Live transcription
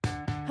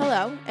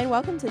Hello, and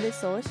welcome to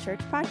this Soulish Church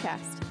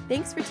podcast.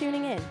 Thanks for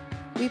tuning in.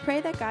 We pray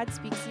that God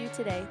speaks to you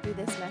today through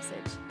this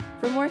message.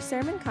 For more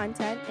sermon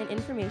content and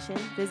information,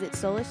 visit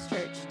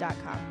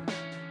solishchurch.com.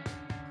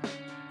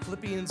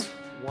 Philippians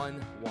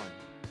 1:1.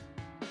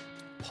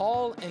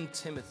 Paul and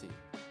Timothy,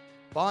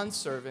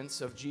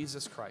 bondservants of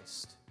Jesus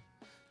Christ,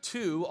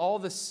 to all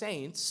the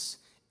saints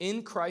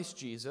in Christ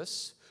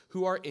Jesus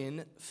who are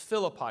in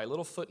Philippi.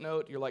 Little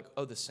footnote, you're like,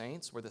 oh, the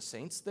saints? Were the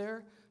saints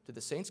there? Did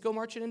the saints go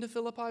marching into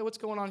Philippi? What's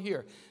going on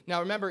here?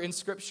 Now remember, in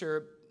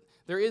Scripture,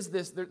 there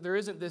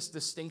isn't this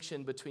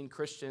distinction between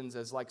Christians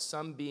as like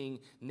some being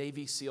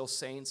Navy SEAL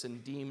saints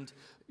and deemed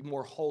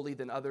more holy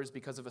than others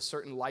because of a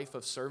certain life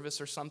of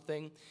service or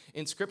something.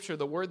 In Scripture,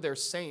 the word there,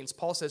 saints,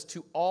 Paul says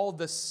to all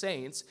the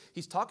saints,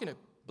 he's talking to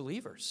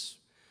believers.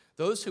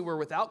 Those who were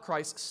without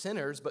Christ,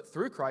 sinners, but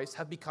through Christ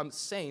have become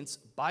saints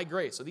by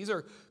grace. So these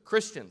are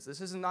Christians.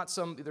 There's not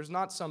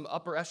some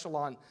upper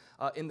echelon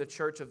in the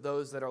church of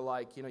those that are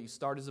like, you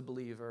start as a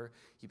believer,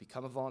 you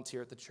become a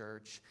volunteer at the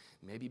church,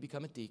 maybe you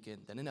become a deacon,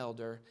 then an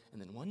elder, and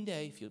then one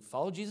day, if you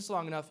follow Jesus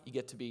long enough, you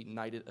get to be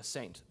knighted a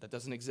saint. That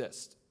doesn't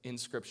exist in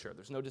Scripture.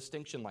 There's no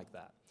distinction like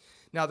that.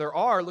 Now there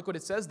are, look what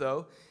it says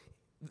though,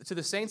 to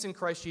the saints in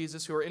Christ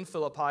Jesus who are in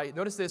Philippi,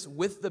 notice this,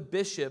 with the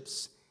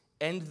bishops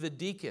and the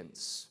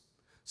deacons.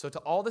 So to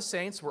all the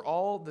saints, we're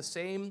all the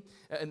same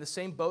in the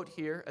same boat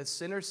here as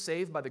sinners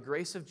saved by the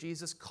grace of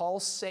Jesus,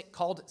 called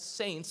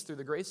saints through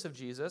the grace of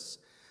Jesus.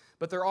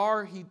 But there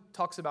are, he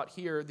talks about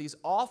here, these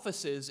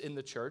offices in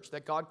the church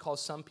that God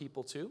calls some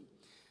people to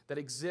that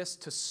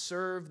exist to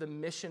serve the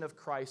mission of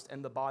Christ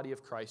and the body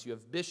of Christ. You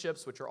have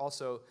bishops, which are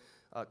also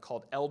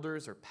called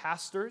elders or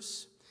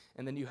pastors.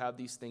 And then you have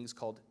these things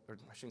called, or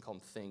I shouldn't call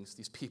them things,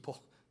 these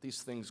people.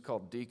 These things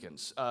called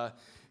deacons.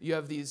 You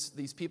have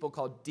these people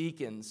called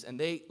deacons, and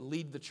they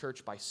lead the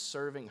church by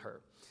serving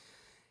her.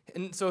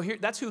 And so here,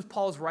 that's who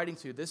Paul's writing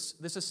to, this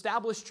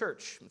established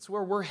church. It's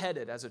where we're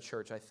headed as a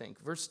church, I think.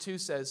 Verse 2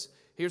 says,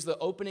 here's the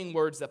opening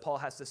words that Paul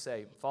has to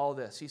say. Follow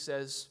this. He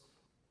says,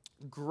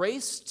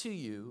 grace to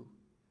you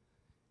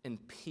and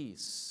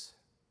peace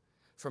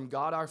from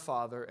God our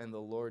Father and the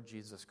Lord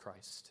Jesus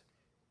Christ.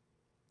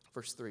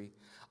 Verse 3,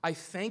 I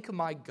thank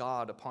my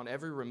God upon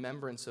every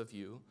remembrance of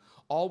you,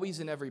 always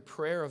in every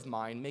prayer of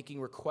mine, making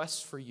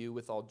requests for you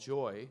with all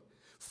joy,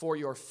 for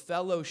your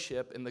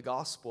fellowship in the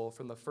gospel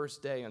from the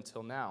first day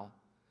until now,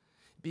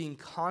 being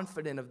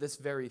confident of this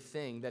very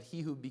thing, that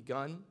he who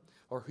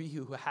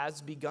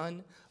has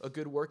begun a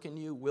good work in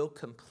you will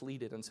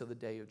complete it until the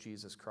day of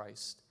Jesus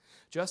Christ.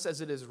 Just as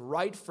it is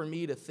right for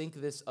me to think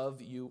this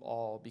of you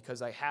all,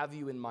 because I have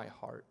you in my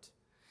heart.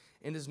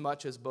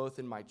 Inasmuch as both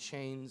in my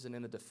chains and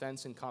in the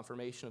defense and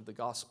confirmation of the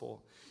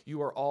gospel,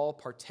 you are all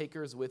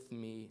partakers with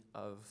me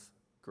of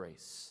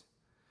grace.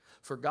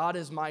 For God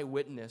is my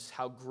witness,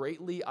 how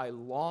greatly I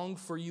long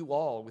for you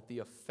all with the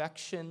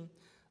affection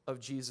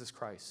of Jesus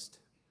Christ.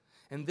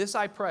 And this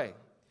I pray,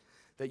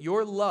 that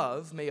your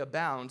love may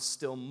abound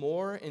still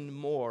more and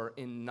more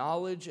in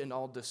knowledge and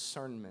all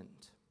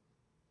discernment,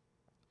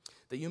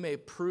 that you may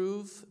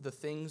prove the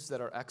things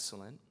that are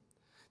excellent,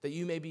 that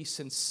you may be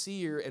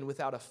sincere and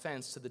without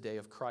offense to the day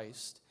of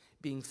Christ,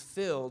 being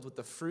filled with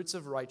the fruits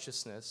of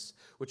righteousness,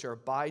 which are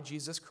by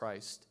Jesus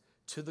Christ,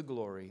 to the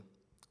glory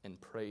and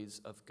praise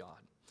of God.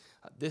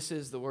 This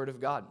is the word of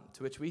God,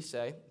 to which we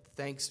say,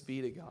 thanks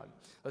be to God.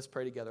 Let's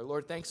pray together.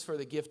 Lord, thanks for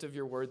the gift of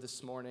your word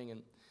this morning,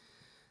 and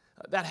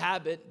that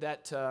habit,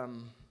 that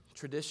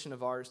tradition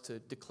of ours to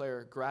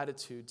declare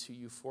gratitude to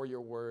you for your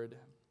word.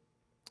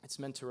 It's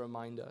meant to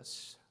remind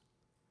us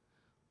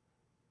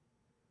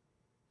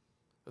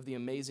of the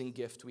amazing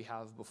gift we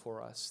have before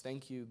us.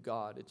 Thank you,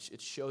 God.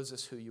 It shows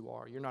us who you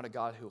are. You're not a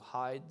God who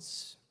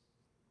hides.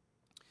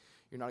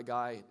 You're not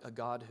a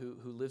God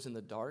who lives in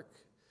the dark,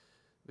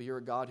 but you're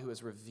a God who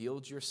has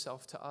revealed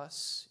yourself to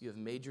us. You have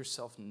made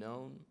yourself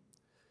known.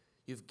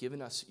 You've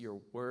given us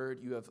your word.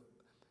 You have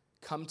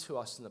come to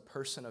us in the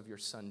person of your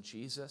Son,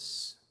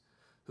 Jesus,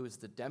 who is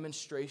the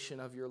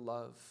demonstration of your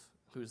love,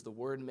 who is the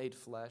Word made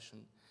flesh.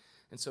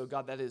 And so,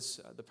 God, that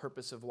is the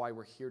purpose of why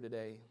we're here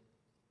today,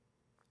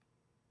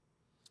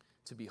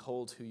 to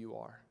behold who you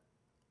are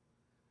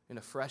in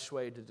a fresh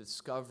way, to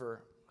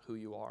discover who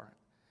you are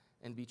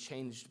and be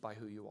changed by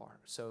who you are.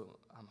 So,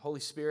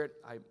 Holy Spirit,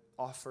 I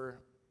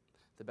offer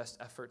the best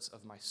efforts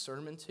of my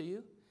sermon to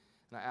you,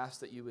 and I ask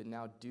that you would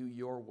now do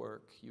your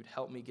work. You'd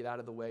help me get out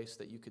of the way so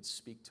that you could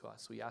speak to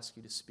us. We ask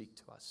you to speak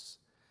to us.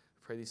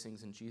 I pray these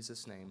things in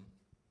Jesus' name.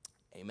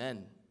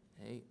 Amen.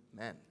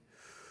 Amen.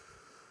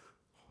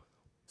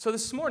 So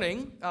this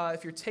morning,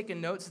 if you're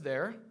taking notes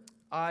there,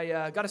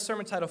 I got a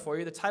sermon title for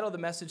you. The title of the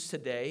message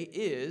today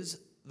is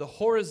The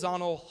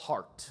Horizontal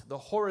Heart. The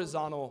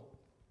Horizontal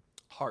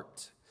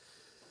Heart.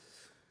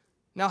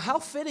 Now, how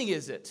fitting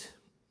is it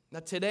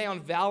that today on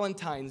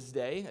Valentine's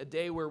Day, a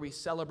day where we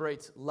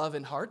celebrate love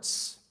and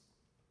hearts,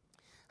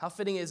 how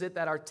fitting is it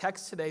that our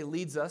text today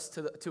leads us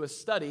to a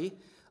study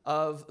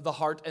of the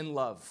heart and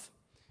love?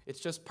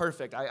 It's just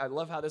perfect. I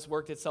love how this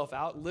worked itself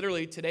out.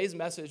 Literally, today's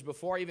message,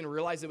 before I even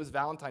realized it was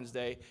Valentine's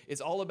Day, is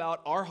all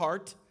about our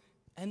heart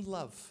and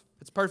love.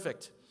 It's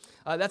perfect.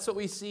 That's what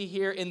we see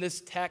here in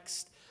this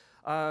text.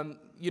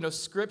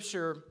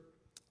 Scripture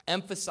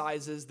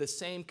emphasizes the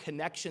same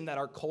connection that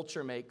our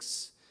culture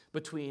makes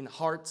between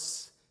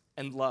hearts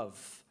and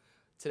love.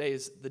 Today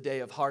is the day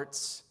of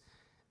hearts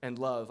and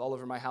love. All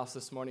over my house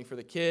this morning for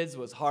the kids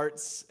was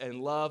hearts and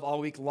love. All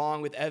week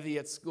long with Evie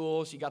at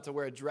school, she got to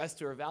wear a dress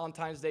to her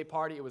Valentine's Day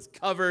party. It was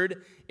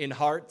covered in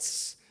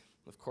hearts.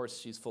 Of course,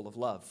 she's full of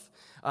love.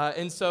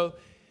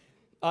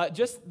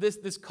 Just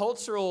this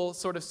cultural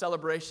sort of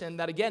celebration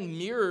that, again,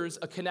 mirrors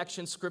a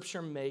connection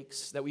Scripture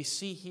makes that we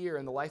see here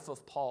in the life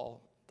of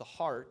Paul, the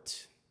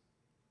heart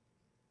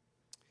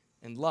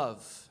and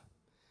love.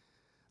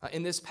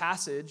 In this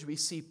passage, we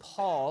see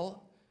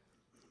Paul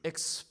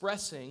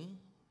expressing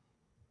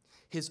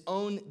his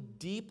own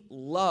deep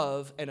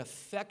love and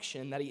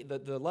affection,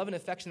 the love and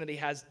affection that he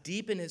has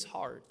deep in his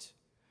heart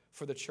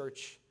for the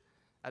church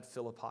at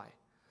Philippi.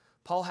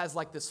 Paul has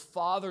like this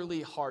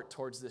fatherly heart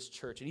towards this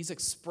church, and he's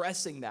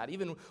expressing that.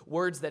 Even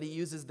words that he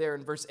uses there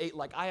in verse 8,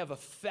 like, I have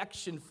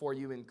affection for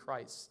you in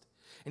Christ.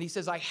 And he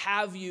says, I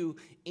have you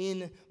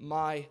in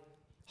my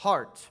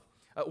heart.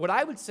 What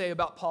I would say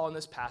about Paul in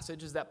this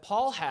passage is that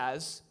Paul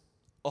has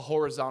a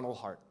horizontal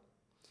heart.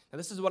 Now,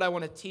 this is what I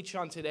want to teach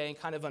on today and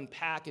kind of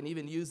unpack and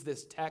even use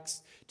this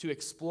text to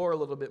explore a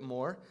little bit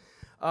more.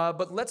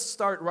 But let's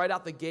start right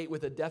out the gate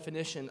with a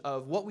definition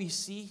of what we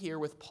see here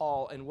with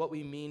Paul and what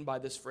we mean by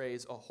this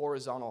phrase, a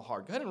horizontal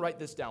heart. Go ahead and write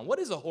this down. What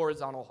is a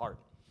horizontal heart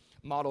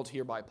modeled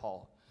here by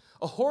Paul?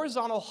 A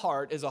horizontal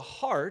heart is a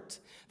heart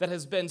that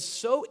has been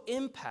so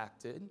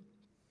impacted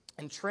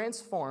and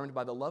transformed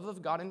by the love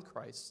of God in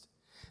Christ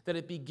that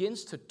it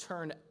begins to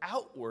turn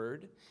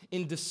outward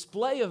in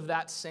display of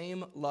that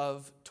same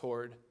love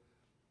toward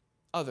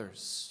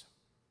others.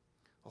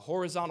 A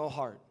horizontal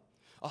heart.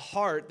 A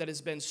heart that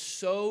has been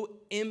so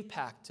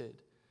impacted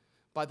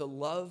by the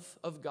love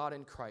of God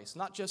in Christ.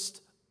 Not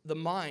just the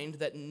mind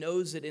that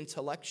knows it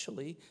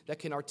intellectually, that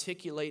can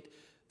articulate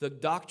the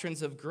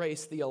doctrines of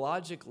grace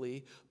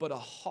theologically, but a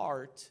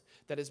heart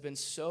that has been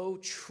so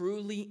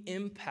truly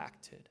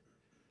impacted.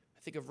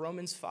 I think of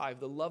Romans 5,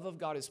 the love of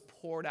God is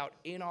poured out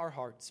in our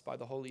hearts by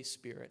the Holy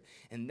Spirit.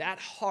 And that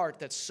heart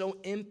that's so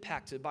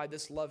impacted by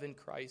this love in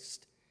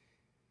Christ,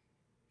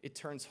 it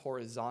turns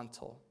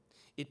horizontal.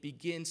 It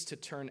begins to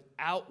turn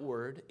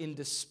outward in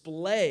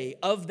display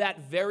of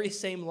that very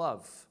same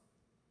love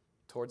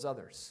towards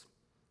others.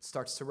 It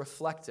starts to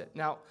reflect it.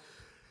 Now,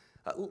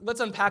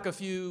 let's unpack a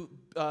few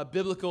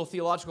biblical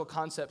theological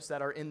concepts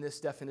that are in this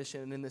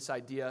definition and in this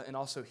idea and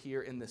also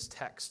here in this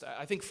text.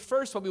 I think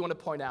first what we want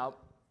to point out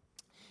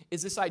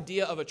is this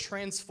idea of a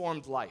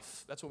transformed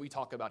life. That's what we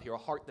talk about here, a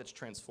heart that's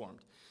transformed.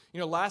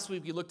 Last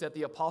week we looked at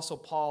the Apostle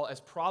Paul as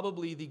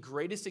probably the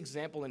greatest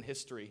example in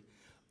history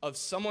of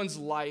someone's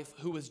life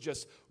who was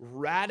just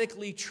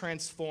radically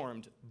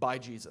transformed by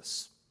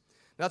Jesus.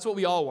 That's what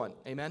we all want,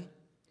 amen?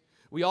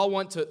 We all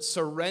want to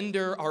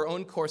surrender our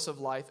own course of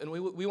life, and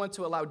we want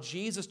to allow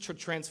Jesus to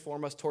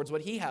transform us towards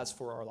what he has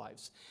for our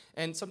lives.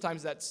 And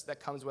sometimes that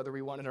comes whether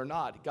we want it or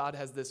not. God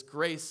has this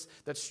grace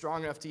that's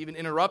strong enough to even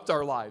interrupt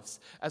our lives,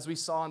 as we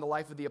saw in the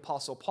life of the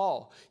Apostle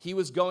Paul. He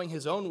was going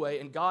his own way,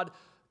 and God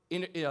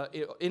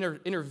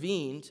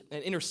intervened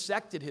and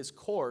intersected his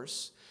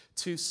course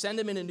to send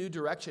him in a new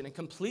direction and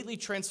completely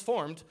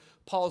transformed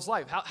Paul's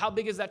life. How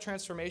big is that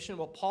transformation?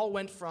 Well, Paul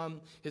went from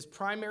his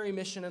primary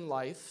mission in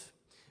life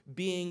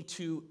being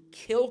to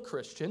kill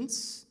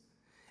Christians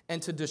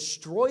and to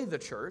destroy the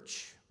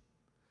church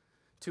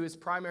to his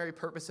primary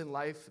purpose in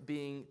life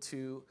being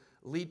to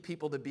lead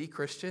people to be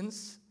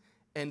Christians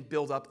and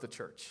build up the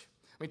church.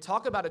 I mean,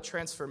 talk about a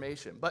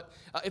transformation. But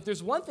if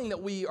there's one thing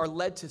that we are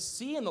led to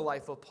see in the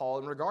life of Paul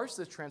in regards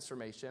to this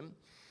transformation,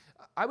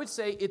 I would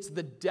say it's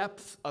the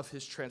depth of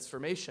his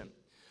transformation.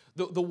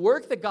 The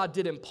work that God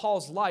did in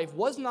Paul's life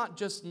was not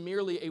just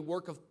merely a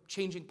work of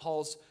changing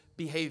Paul's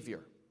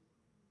behavior.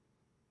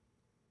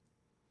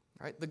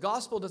 Right? The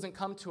gospel doesn't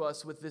come to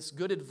us with this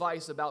good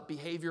advice about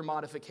behavior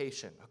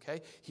modification,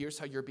 okay? Here's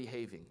how you're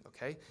behaving,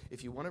 okay?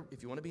 If you want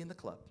to be in the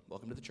club,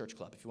 welcome to the church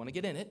club. If you want to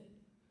get in it,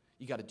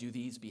 you got to do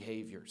these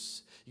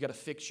behaviors. You got to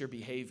fix your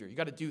behavior. You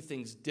got to do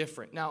things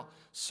different. Now,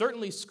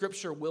 certainly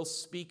Scripture will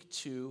speak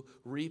to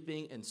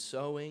reaping and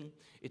sowing.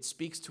 It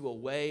speaks to a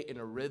way and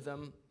a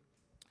rhythm.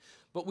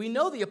 But we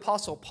know the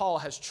Apostle Paul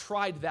has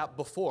tried that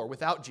before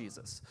without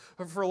Jesus.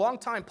 For a long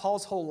time,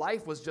 Paul's whole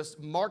life was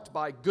just marked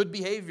by good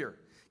behavior,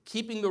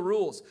 keeping the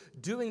rules,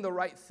 doing the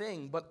right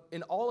thing. But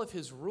in all of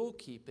his rule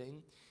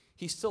keeping,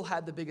 he still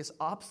had the biggest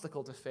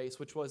obstacle to face,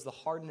 which was the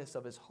hardness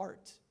of his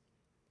heart.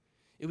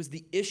 It was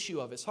the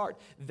issue of his heart.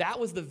 That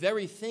was the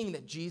very thing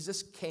that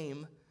Jesus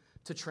came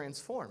to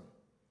transform.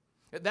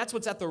 That's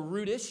what's at the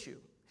root issue.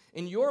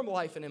 In your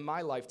life and in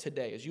my life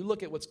today, as you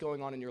look at what's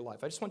going on in your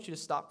life, I just want you to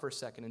stop for a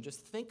second and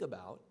just think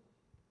about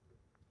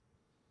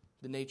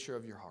the nature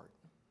of your heart.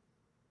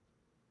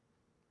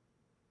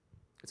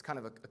 It's kind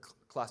of a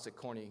classic,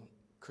 corny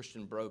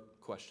Christian bro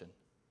question.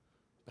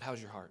 But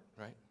how's your heart,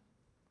 right?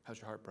 How's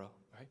your heart, bro,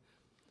 right?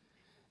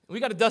 We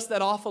got to dust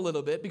that off a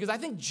little bit because I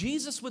think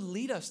Jesus would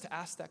lead us to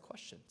ask that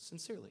question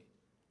sincerely.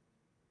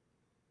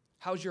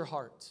 How's your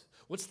heart?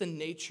 What's the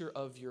nature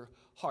of your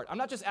heart? I'm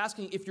not just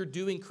asking if you're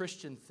doing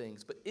Christian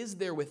things, but is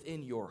there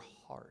within your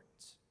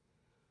heart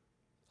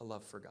a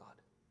love for God?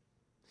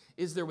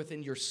 Is there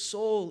within your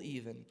soul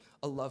even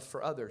a love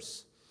for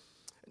others?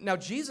 Now,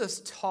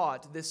 Jesus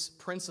taught this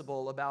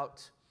principle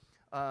about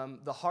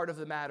the heart of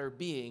the matter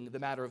being the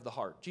matter of the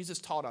heart. Jesus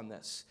taught on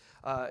this.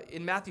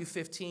 In Matthew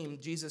 15,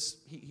 Jesus,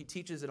 he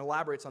teaches and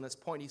elaborates on this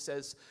point. He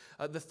says,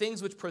 the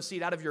things which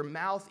proceed out of your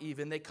mouth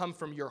even, they come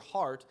from your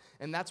heart,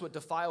 and that's what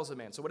defiles a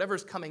man. So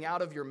whatever's coming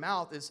out of your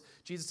mouth is,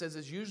 Jesus says,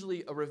 is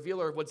usually a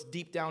revealer of what's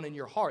deep down in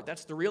your heart.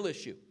 That's the real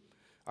issue.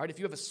 All right, if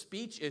you have a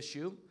speech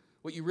issue,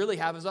 what you really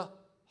have is a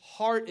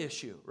heart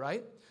issue,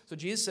 right? So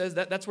Jesus says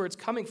that's where it's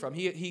coming from.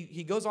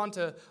 He goes on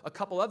to a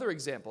couple other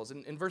examples.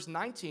 In verse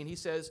 19, he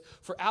says,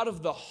 for out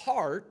of the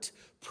heart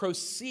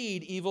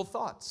proceed evil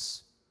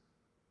thoughts.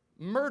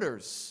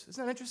 Murders.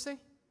 Isn't that interesting?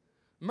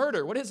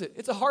 Murder, what is it?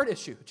 It's a heart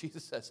issue,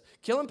 Jesus says.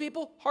 Killing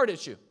people, heart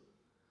issue.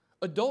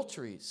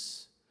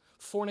 Adulteries,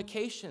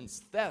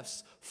 fornications,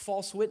 thefts,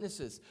 false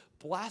witnesses,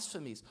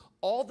 blasphemies,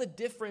 all the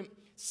different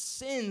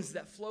sins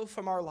that flow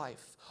from our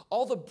life,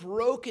 all the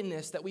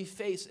brokenness that we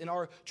face in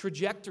our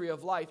trajectory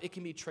of life, it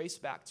can be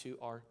traced back to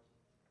our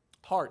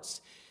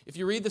hearts. If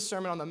you read the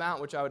Sermon on the Mount,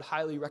 which I would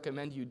highly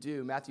recommend you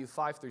do, Matthew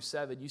 5 through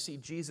 7, you see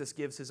Jesus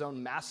gives his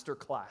own master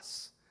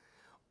class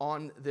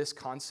on this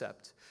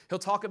concept. He'll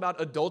talk about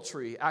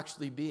adultery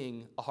actually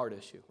being a heart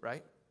issue,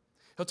 right?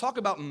 He'll talk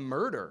about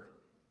murder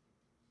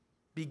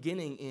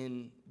beginning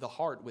in the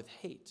heart with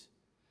hate.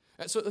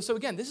 So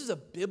again, this is a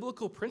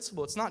biblical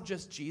principle. It's not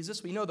just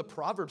Jesus. We know the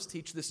Proverbs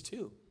teach this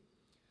too.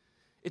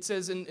 It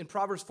says in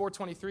Proverbs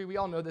 4:23, we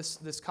all know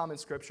this common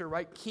scripture,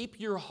 right?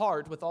 Keep your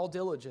heart with all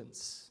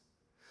diligence,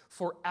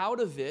 for out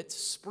of it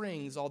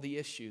springs all the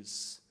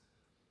issues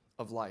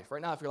of life.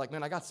 Right now, if you're like,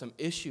 man, I got some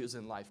issues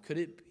in life, could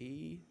it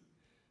be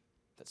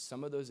that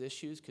some of those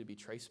issues could be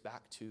traced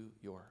back to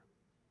your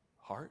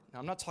heart? Now,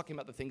 I'm not talking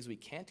about the things we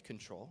can't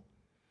control,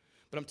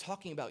 but I'm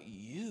talking about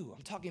you.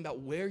 I'm talking about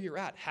where you're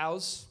at.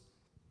 How's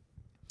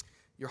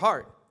your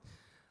heart?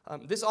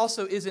 This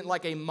also isn't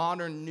like a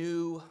modern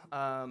new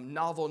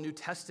novel New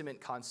Testament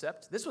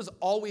concept. This was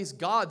always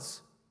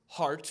God's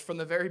heart from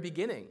the very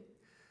beginning.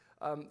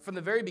 From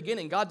the very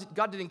beginning, God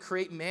didn't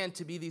create man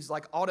to be these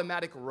like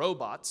automatic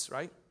robots,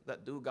 right?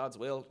 That do God's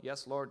will.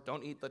 Yes, Lord,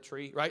 don't eat the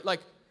tree, right?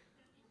 Like,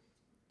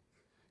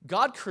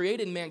 God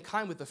created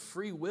mankind with a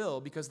free will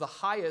because the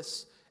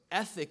highest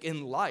ethic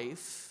in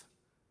life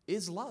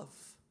is love.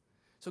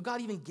 So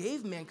God even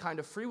gave mankind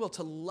a free will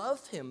to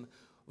love him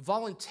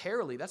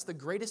voluntarily. That's the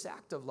greatest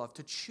act of love,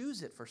 to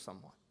choose it for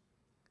someone.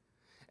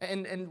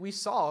 And we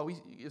saw,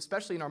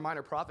 especially in our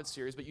Minor Prophets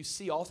series, but you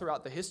see all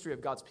throughout the history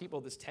of God's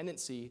people this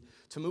tendency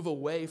to move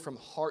away from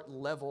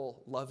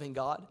heart-level loving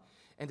God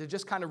and to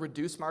just kind of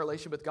reduce my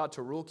relationship with God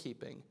to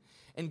rule-keeping.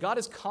 And God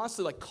is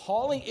constantly like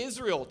calling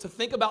Israel to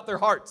think about their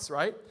hearts,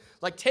 right?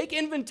 Like, take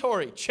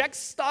inventory, check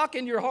stock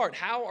in your heart.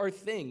 How are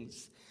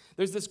things?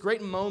 There's this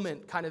great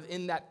moment kind of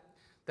in that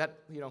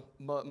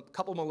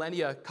couple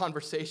millennia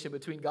conversation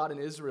between God and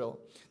Israel.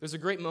 There's a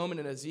great moment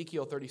in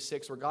Ezekiel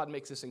 36 where God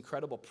makes this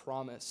incredible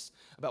promise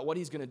about what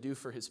he's going to do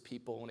for his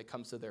people when it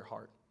comes to their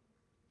heart.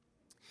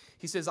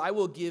 He says, I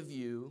will give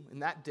you, in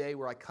that day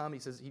where I come,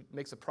 he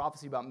makes a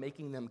prophecy about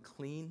making them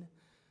clean.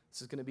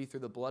 This is going to be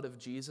through the blood of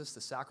Jesus,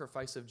 the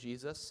sacrifice of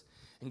Jesus.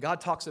 And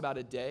God talks about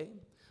a day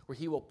where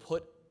he will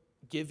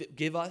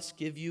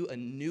give you a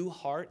new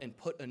heart and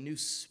put a new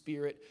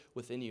spirit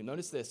within you.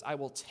 Notice this, I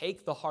will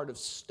take the heart of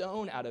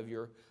stone out of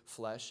your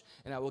flesh,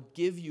 and I will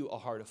give you a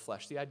heart of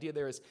flesh. The idea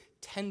there is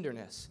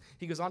tenderness.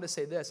 He goes on to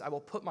say this, I will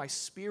put my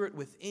spirit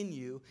within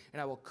you,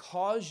 and I will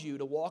cause you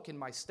to walk in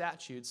my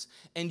statutes,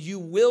 and you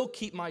will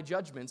keep my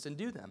judgments and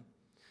do them.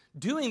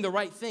 Doing the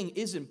right thing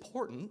is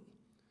important,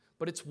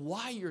 but it's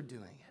why you're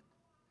doing it.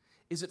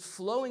 Is it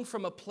flowing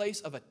from a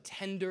place of a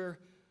tender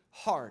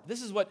heart?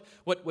 This is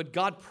what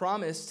God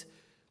promised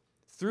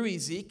through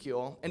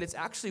Ezekiel, and it's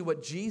actually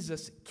what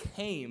Jesus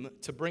came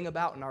to bring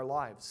about in our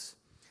lives.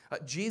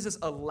 Jesus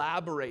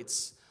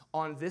elaborates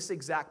on this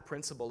exact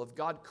principle of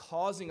God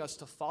causing us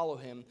to follow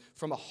him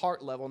from a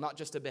heart level, not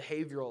just a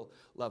behavioral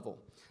level.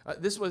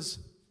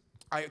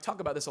 I talk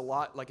about this a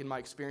lot, like in my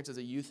experience as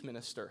a youth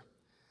minister,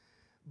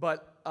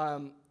 but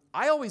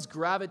I always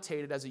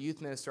gravitated as a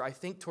youth minister, I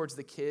think, towards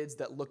the kids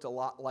that looked a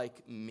lot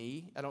like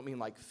me. I don't mean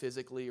like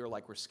physically or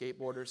like we're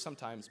skateboarders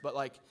sometimes, but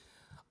like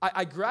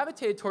I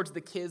gravitated towards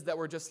the kids that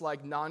were just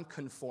like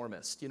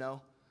nonconformist, you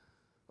know?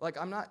 Like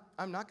I'm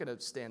not going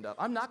to stand up.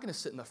 I'm not going to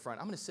sit in the front.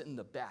 I'm going to sit in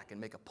the back and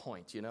make a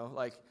point, you know?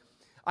 Like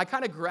I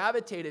kind of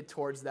gravitated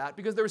towards that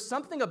because there was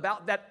something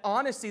about that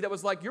honesty that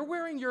was like, you're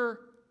wearing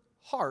your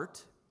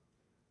heart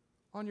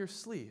on your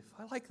sleeve.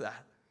 I like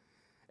that.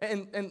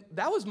 And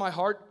that was my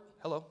heart.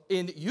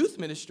 In youth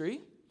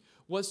ministry,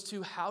 was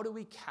to how do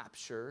we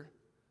capture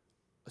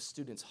a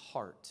student's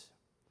heart?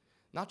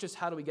 Not just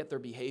how do we get their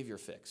behavior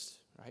fixed,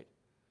 right?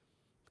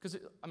 Because,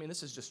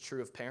 this is just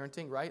true of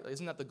parenting, right?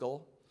 Isn't that the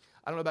goal?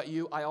 I don't know about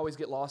you, I always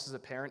get lost as a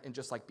parent in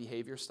just like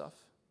behavior stuff.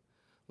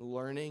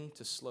 Learning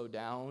to slow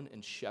down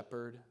and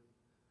shepherd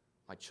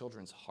my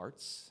children's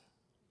hearts?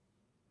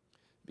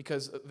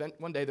 Because then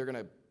one day they're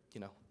going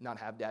to, not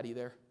have daddy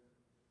there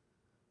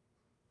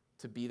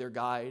to be their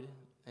guide.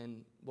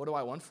 And what do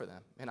I want for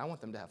them? And I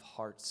want them to have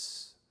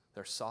hearts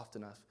that are soft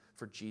enough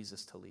for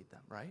Jesus to lead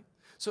them, right?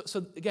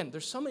 So again,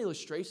 there's so many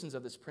illustrations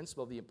of this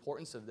principle, of the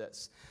importance of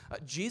this.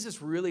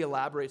 Jesus really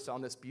elaborates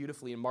on this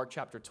beautifully in Mark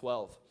chapter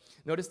 12.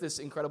 Notice this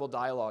incredible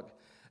dialogue.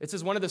 It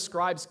says, one of the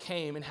scribes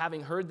came, and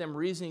having heard them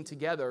reasoning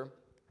together,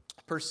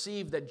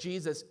 perceived that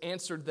Jesus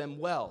answered them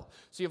well.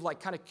 So you have like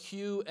kind of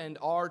Q and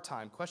R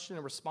time, question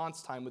and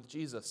response time with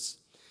Jesus,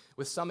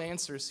 with some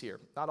answers here.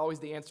 Not always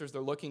the answers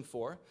they're looking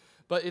for,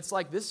 but it's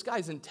like, this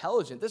guy's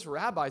intelligent. This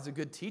rabbi's a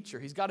good teacher.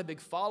 He's got a big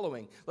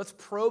following. Let's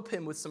probe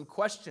him with some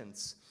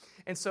questions.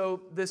 And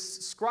so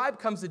this scribe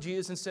comes to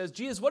Jesus and says,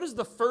 Jesus, what is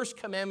the first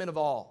commandment of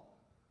all?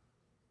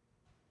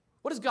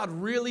 What does God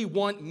really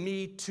want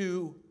me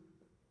to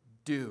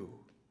do?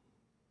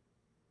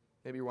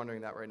 Maybe you're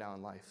wondering that right now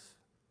in life.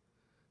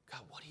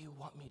 God, what do you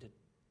want me to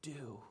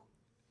do?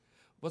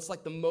 What's like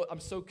I'm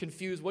so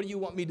confused. What do you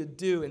want me to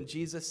do? And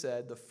Jesus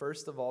said, the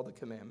first of all the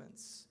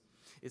commandments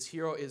is,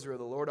 Hear, O Israel,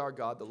 the Lord our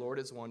God, the Lord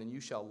is one, and you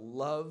shall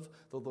love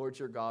the Lord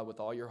your God with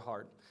all your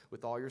heart,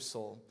 with all your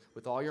soul,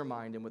 with all your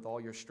mind, and with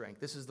all your strength.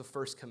 This is the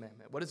first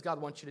commandment. What does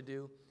God want you to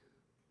do?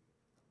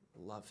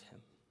 Love him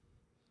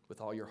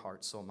with all your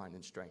heart, soul, mind,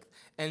 and strength.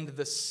 And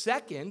the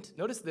second,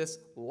 notice this,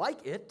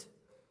 like it,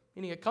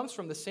 meaning it comes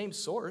from the same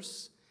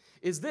source,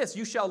 is this: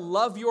 you shall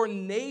love your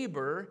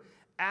neighbor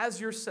as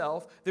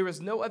yourself. There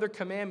is no other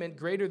commandment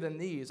greater than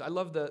these. I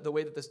love the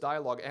way that this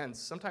dialogue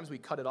ends. Sometimes we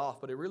cut it off,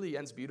 but it really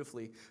ends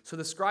beautifully. So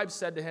the scribe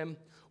said to him,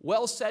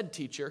 well said,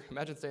 teacher.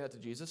 Imagine saying that to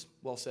Jesus.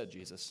 Well said,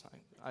 Jesus.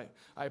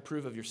 I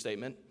approve of your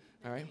statement.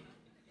 All right?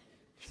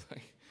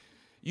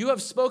 You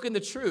have spoken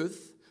the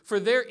truth, for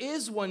there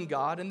is one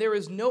God, and there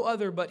is no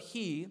other but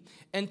he,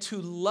 and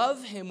to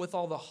love him with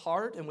all the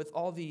heart and with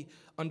all the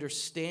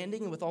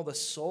understanding and with all the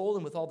soul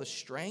and with all the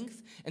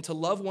strength, and to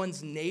love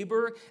one's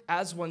neighbor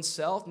as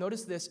oneself,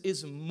 notice this,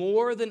 is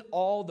more than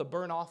all the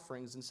burnt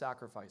offerings and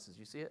sacrifices.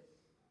 You see it?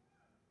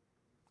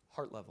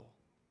 Heart level.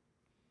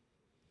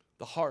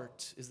 The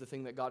heart is the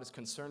thing that God is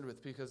concerned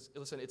with, because,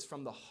 listen, it's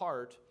from the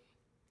heart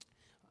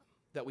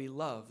that we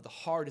love. The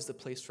heart is the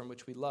place from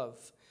which we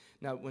love.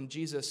 Now, when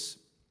Jesus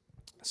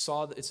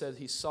saw that, it said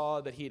he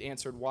saw that he had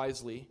answered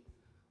wisely.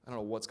 I don't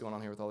know what's going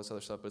on here with all this other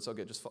stuff, but it's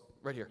okay. Just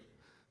right here.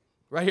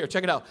 Right here.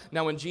 Check it out.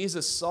 Now, when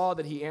Jesus saw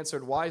that he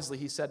answered wisely,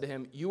 he said to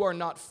him, you are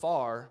not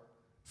far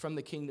from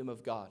the kingdom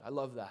of God. I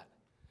love that.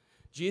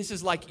 Jesus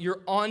is like,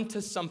 you're on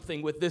to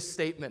something with this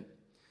statement.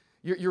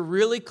 You're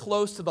really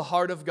close to the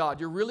heart of God.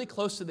 You're really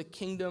close to the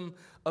kingdom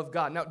of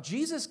God. Now,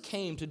 Jesus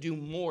came to do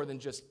more than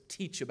just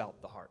teach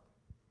about the heart.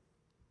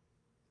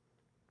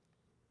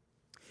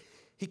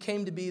 He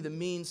came to be the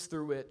means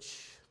through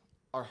which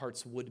our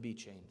hearts would be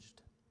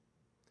changed.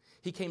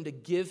 He came to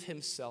give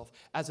himself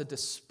as a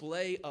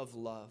display of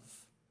love,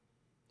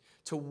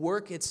 to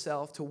work his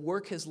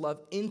love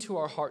into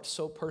our hearts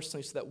so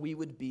personally so that we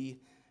would be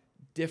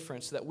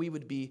different, so that we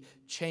would be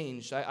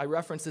changed. I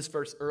referenced this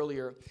verse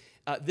earlier.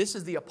 This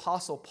is the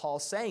Apostle Paul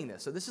saying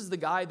this. So this is the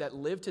guy that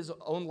lived his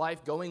own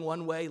life going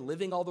one way,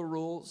 living all the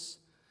rules,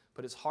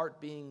 but his heart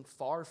being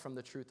far from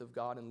the truth of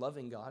God and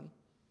loving God.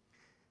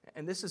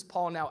 And this is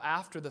Paul now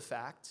after the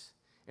fact.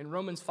 In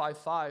Romans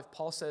 5:5,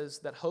 Paul says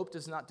that hope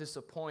does not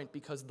disappoint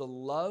because the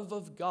love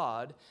of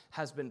God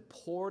has been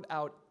poured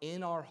out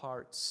in our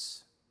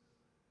hearts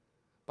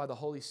by the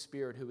Holy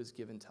Spirit who is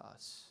given to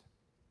us.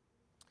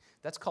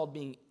 That's called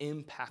being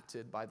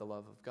impacted by the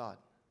love of God.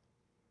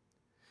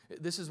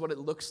 This is what it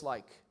looks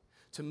like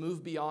to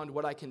move beyond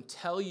what I can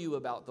tell you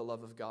about the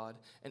love of God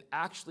and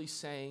actually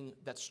saying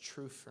that's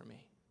true for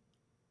me.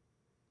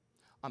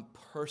 I'm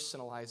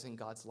personalizing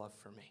God's love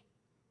for me.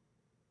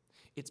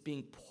 It's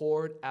being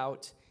poured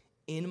out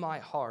in my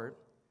heart,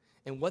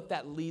 and what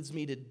that leads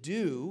me to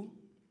do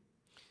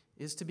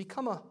is to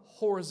become a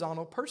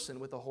horizontal person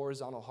with a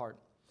horizontal heart.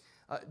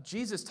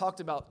 Jesus talked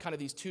about kind of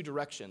these two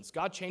directions.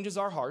 God changes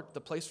our heart,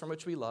 the place from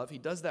which we love. He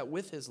does that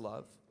with his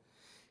love.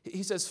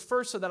 He says,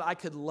 first, so that I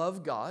could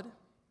love God.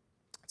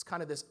 It's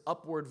kind of this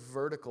upward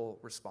vertical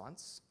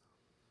response.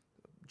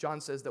 John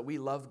says that we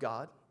love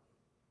God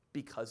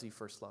because he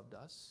first loved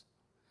us.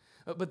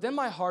 But then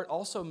my heart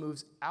also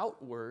moves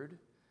outward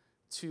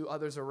to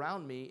others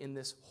around me in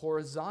this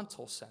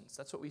horizontal sense.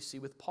 That's what we see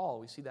with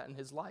Paul. We see that in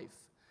his life.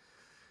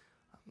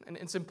 And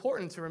it's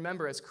important to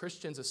remember as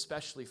Christians,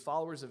 especially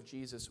followers of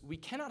Jesus, we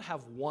cannot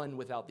have one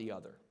without the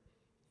other.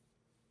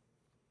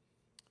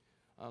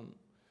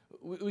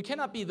 We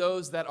cannot be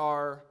those that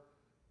are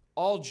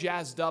all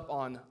jazzed up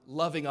on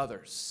loving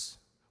others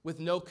with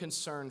no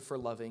concern for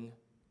loving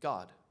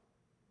God.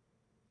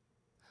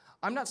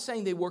 I'm not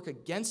saying they work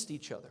against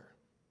each other,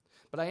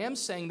 but I am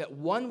saying that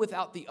one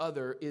without the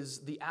other is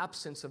the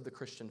absence of the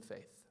Christian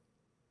faith.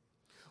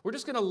 We're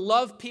just going to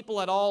love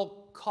people at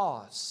all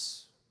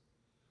costs,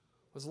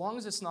 as long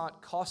as it's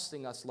not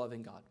costing us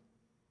loving God.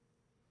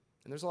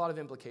 And there's a lot of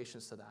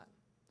implications to that.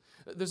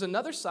 There's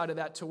another side of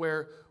that to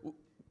where,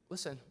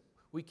 listen,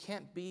 we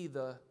can't be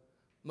the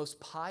most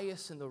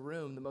pious in the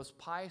room, the most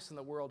pious in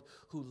the world,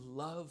 who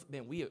love,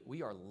 man,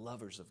 we are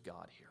lovers of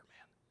God here,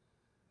 man.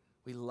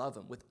 We love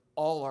him with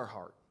all our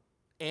heart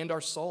and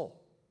our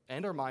soul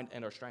and our mind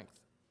and our strength.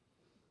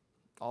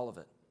 All of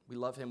it. We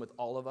love him with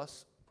all of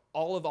us.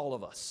 All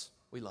of us.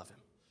 We love him.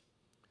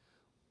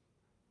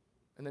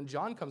 And then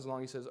John comes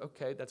along, he says,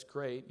 okay, that's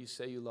great. You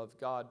say you love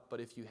God, but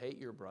if you hate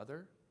your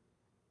brother,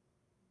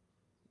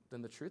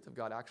 then the truth of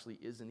God actually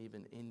isn't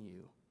even in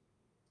you.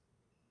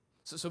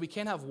 So we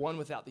can't have one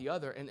without the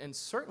other, and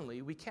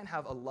certainly we can't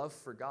have a love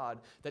for God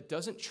that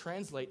doesn't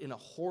translate in a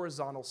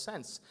horizontal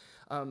sense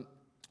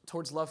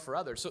towards love for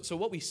others. So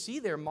what we see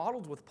there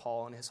modeled with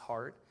Paul in his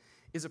heart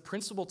is a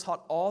principle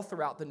taught all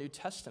throughout the New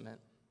Testament.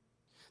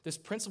 This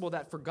principle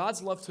that for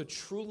God's love to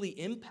truly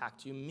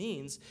impact you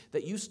means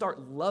that you start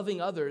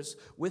loving others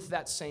with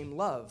that same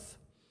love.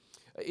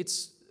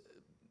 It's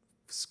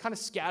kind of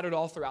scattered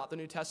all throughout the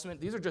New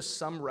Testament. These are just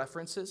some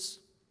references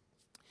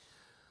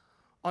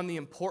on the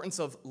importance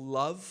of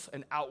love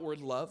and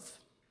outward love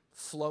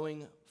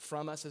flowing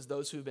from us as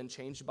those who have been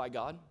changed by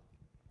God.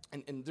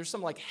 And there's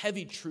some like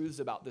heavy truths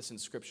about this in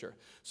Scripture.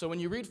 So when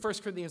you read 1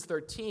 Corinthians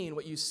 13,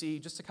 what you see,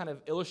 just to kind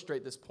of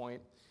illustrate this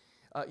point,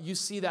 you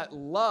see that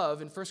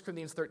love in 1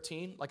 Corinthians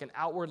 13, like an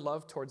outward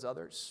love towards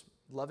others,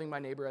 loving my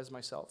neighbor as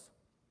myself.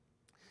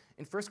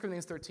 In 1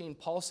 Corinthians 13,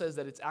 Paul says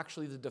that it's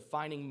actually the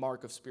defining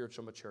mark of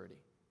spiritual maturity.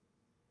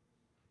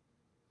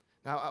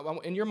 Now,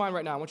 in your mind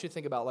right now, I want you to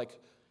think about like,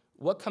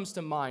 what comes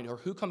to mind, or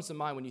who comes to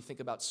mind when you think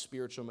about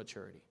spiritual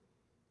maturity?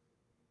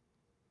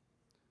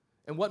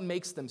 And what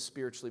makes them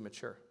spiritually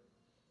mature?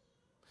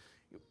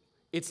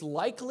 It's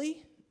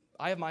likely,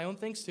 I have my own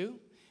things too,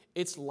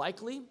 it's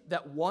likely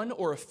that one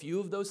or a few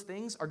of those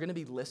things are going to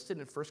be listed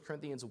in 1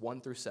 Corinthians 1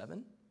 through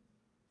 7.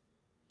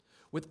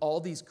 With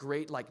all these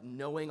great, like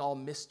knowing all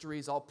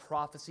mysteries, all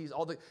prophecies,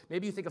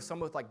 maybe you think of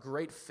someone with like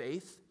great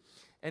faith.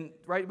 And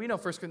right, we know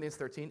 1 Corinthians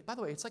 13. By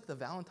the way, it's like the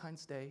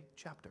Valentine's Day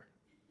chapter.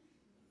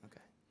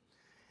 Okay.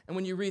 And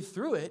when you read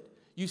through it,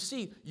 you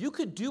see you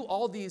could do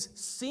all these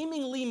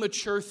seemingly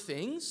mature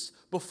things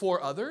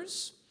before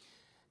others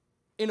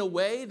in a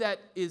way that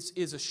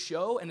is a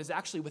show and is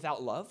actually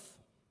without love.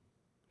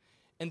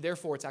 And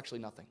therefore, it's actually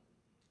nothing.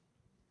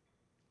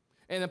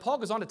 And then Paul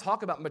goes on to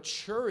talk about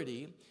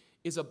maturity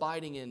is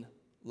abiding in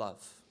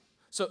love.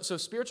 So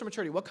spiritual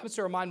maturity, what comes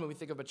to our mind when we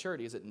think of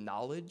maturity? Is it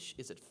knowledge?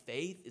 Is it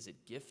faith? Is it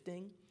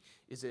gifting?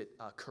 Is it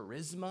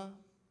charisma?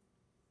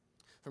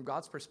 From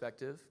God's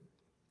perspective,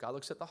 God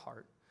looks at the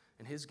heart,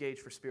 and his gauge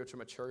for spiritual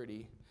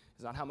maturity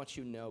is not how much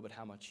you know, but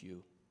how much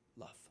you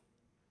love.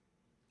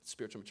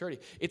 Spiritual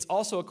maturity. It's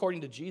also, according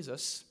to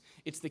Jesus,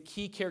 it's the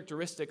key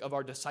characteristic of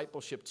our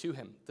discipleship to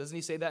him. Doesn't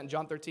he say that in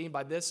John 13?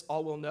 By this,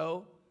 all will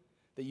know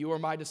that you are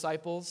my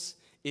disciples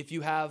if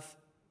you have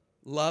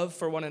love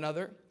for one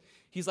another.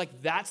 He's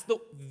like,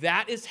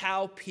 that is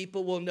how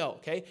people will know,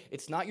 okay?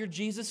 It's not your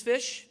Jesus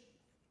fish,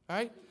 all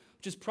right?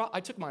 I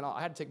took mine off.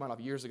 I had to take mine off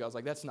years ago. I was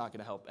like, that's not going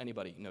to help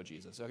anybody know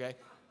Jesus, okay?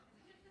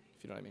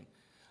 If you know what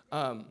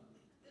I mean.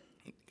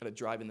 Got to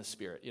drive in the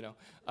spirit, you know.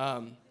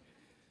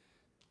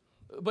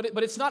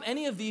 But it's not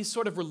any of these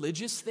sort of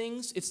religious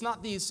things. It's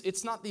not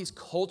these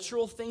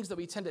cultural things that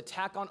we tend to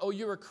tack on. Oh,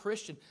 you're a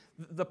Christian.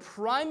 The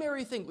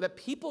primary thing that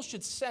people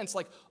should sense,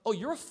 like, oh,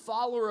 you're a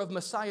follower of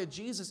Messiah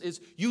Jesus,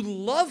 is you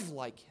love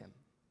like him.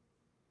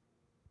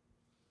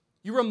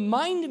 You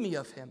remind me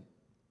of him.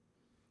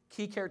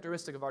 Key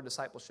characteristic of our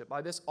discipleship.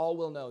 By this, all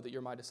will know that you're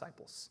my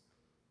disciples.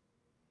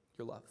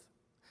 Your love.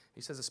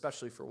 He says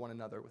especially for one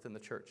another within the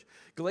church.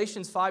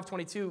 Galatians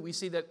 5:22, we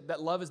see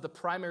that love is the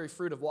primary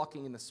fruit of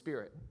walking in the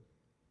Spirit.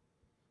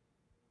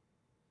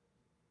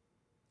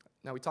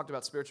 Now, we talked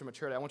about spiritual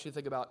maturity. I want you to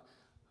think about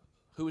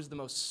who is the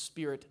most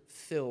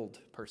Spirit-filled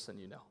person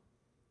you know.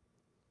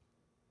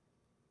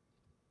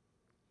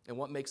 And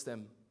what makes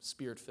them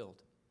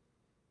Spirit-filled?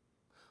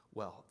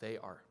 Well, they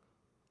are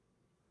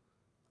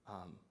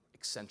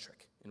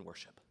eccentric in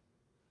worship.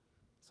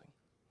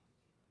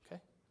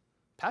 Okay?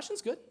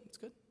 Passion's good. It's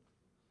good.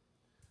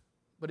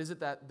 But is it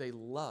that they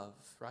love,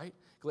 right?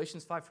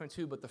 Galatians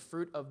 5:22, but the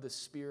fruit of the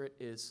Spirit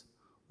is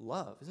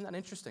love. Isn't that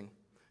interesting?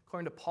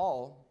 According to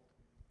Paul,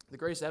 the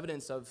greatest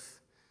evidence of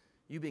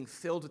you being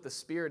filled with the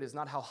Spirit is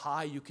not how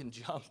high you can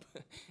jump.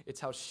 It's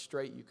how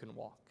straight you can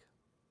walk.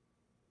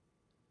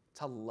 It's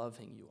how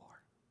loving you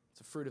are.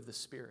 It's a fruit of the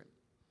Spirit.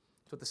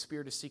 It's what the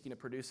Spirit is seeking to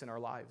produce in our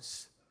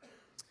lives.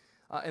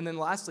 And then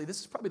lastly, this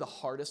is probably the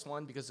hardest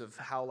one because of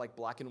how like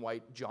black and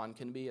white John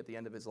can be at the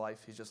end of his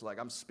life. He's just like,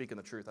 I'm speaking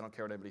the truth. I don't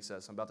care what anybody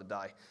says. I'm about to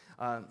die.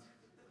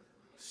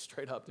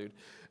 Straight up, dude.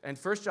 And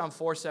 1 John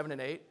 4:7 and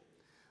 8,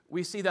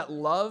 we see that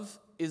love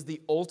is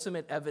the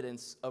ultimate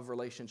evidence of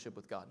relationship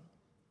with God.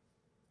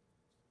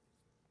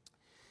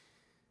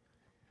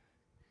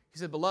 He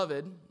said,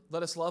 beloved,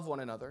 let us love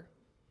one another,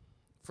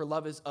 for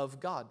love is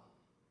of God.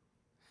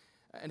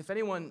 And if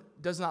anyone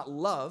does not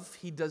love,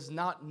 he does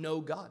not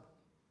know God.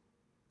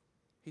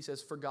 He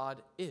says, for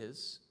God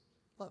is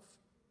love.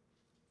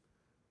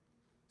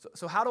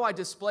 So how do I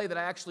display that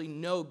I actually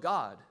know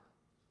God?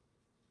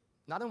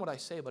 Not in what I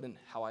say, but in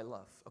how I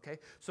love, okay?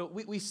 So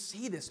we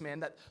see this,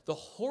 man, that the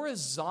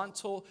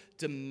horizontal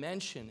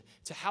dimension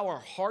to how our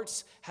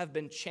hearts have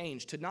been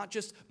changed, to not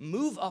just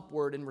move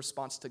upward in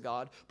response to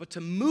God, but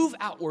to move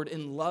outward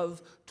in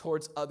love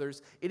towards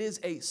others. It is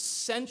a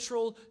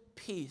central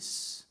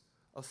piece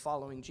of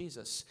following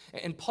Jesus.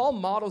 And Paul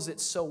models it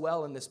so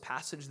well in this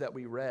passage that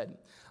we read.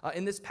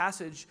 In this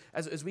passage,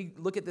 as we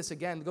look at this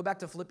again, go back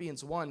to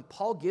Philippians 1,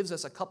 Paul gives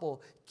us a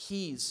couple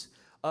keys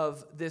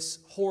of this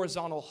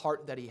horizontal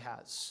heart that he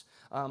has.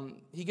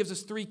 He gives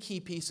us 3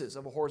 key pieces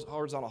of a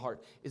horizontal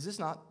heart. Is this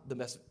not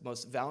the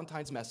most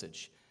Valentine's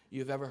message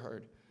you've ever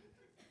heard?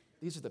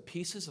 These are the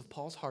pieces of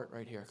Paul's heart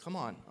right here. Come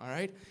on, all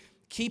right?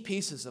 Key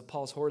pieces of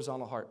Paul's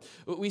horizontal heart.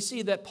 We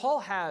see that Paul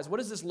has, what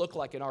does this look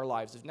like in our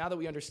lives? Now that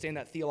we understand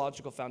that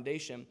theological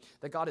foundation,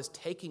 that God is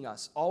taking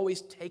us,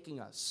 always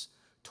taking us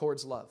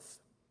towards love.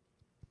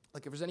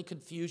 Like if there's any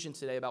confusion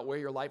today about where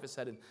your life is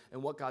headed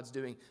and what God's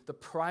doing, the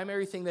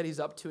primary thing that he's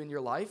up to in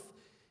your life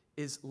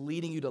is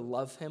leading you to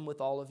love him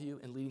with all of you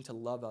and leading to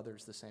love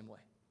others the same way,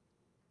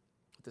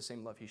 with the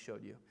same love he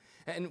showed you.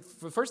 And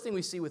the first thing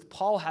we see with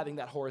Paul having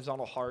that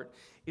horizontal heart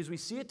is we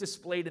see it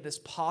displayed in this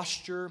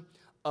posture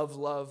of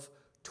love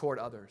toward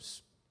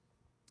others.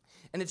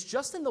 And it's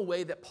just in the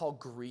way that Paul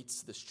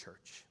greets this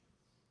church.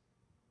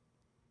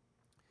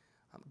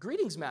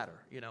 Greetings matter,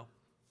 you know.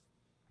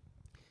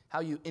 How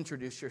you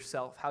introduce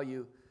yourself, how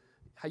you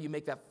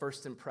make that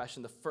first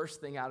impression, the first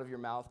thing out of your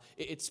mouth.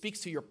 It speaks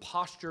to your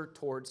posture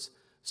towards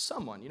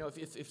someone. You know,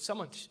 if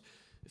someone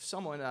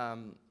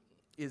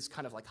is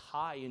kind of like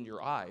high in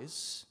your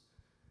eyes,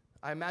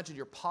 I imagine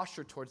your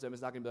posture towards them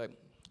is not going to be like,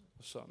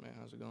 "What's up, man?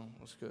 How's it going?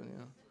 What's good?" You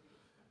know,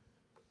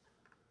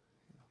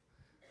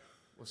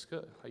 "What's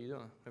good? How you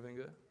doing? Everything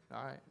good?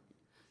 All right."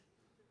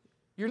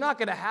 You're not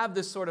going to have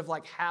this sort of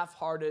like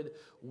half-hearted,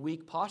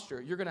 weak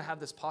posture. You're going to have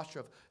this posture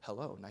of,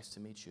 "Hello, nice to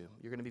meet you."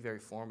 You're going to be very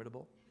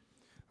formidable,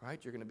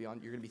 right? You're going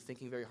to be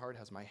thinking very hard.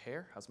 How's my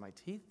hair? How's my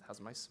teeth? How's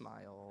my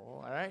smile?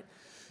 All right?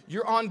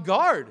 You're on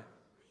guard.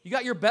 You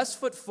got your best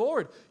foot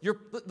forward.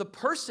 The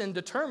person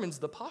determines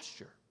the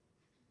posture.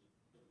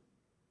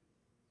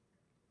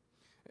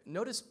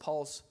 Notice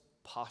Paul's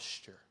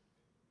posture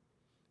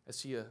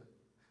as he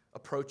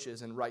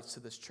approaches and writes to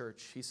this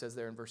church. He says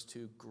there in verse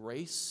 2,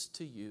 "Grace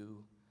to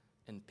you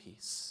and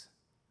peace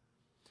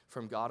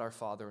from God our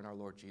Father and our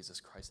Lord Jesus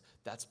Christ."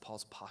 That's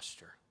Paul's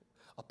posture,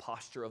 a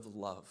posture of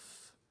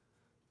love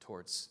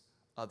towards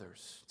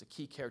others. It's a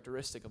key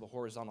characteristic of a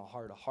horizontal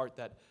heart, a heart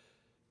that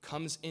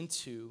comes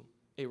into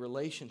a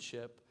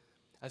relationship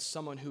as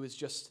someone who is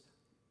just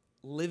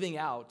living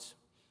out,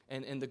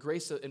 and the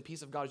grace and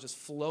peace of God is just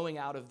flowing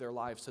out of their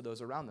lives to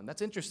those around them.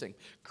 That's interesting.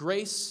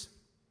 Grace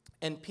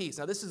and peace.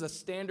 Now, this is a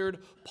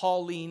standard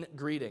Pauline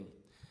greeting.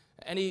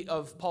 Any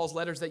of Paul's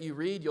letters that you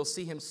read, you'll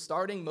see him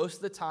starting most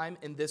of the time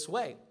in this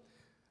way.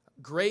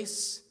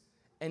 Grace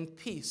and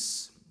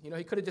peace. You know,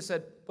 he could have just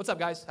said, "What's up,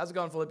 guys? How's it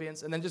going,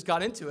 Philippians?" And then just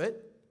got into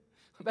it.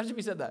 Imagine if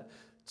he said that.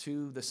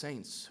 "To the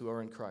saints who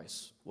are in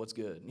Christ, what's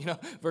good?" You know,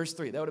 verse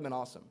 3, that would have been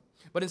awesome.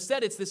 But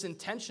instead, it's this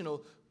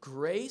intentional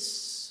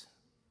grace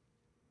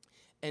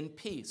and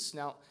peace.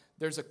 Now,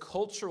 there's a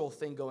cultural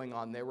thing going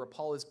on there where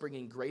Paul is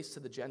bringing grace to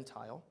the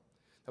Gentile.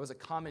 That was a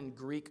common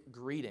Greek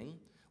greeting,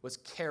 was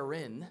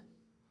charin.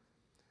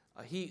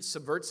 He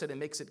subverts it and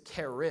makes it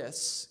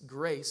charis,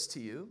 grace to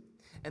you.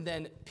 And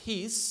then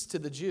peace to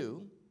the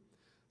Jew,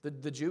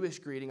 the Jewish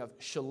greeting of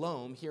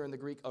shalom, here in the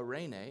Greek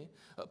eirene.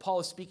 Paul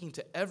is speaking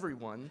to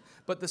everyone,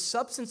 but the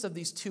substance of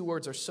these two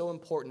words are so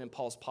important in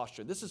Paul's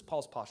posture. This is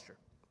Paul's posture.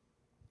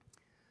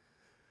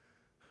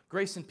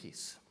 Grace and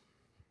peace.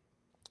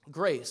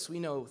 Grace, we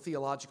know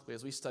theologically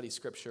as we study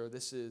Scripture,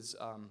 this is,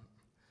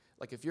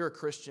 like if you're a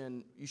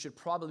Christian, you should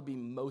probably be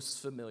most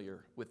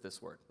familiar with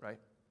this word, right?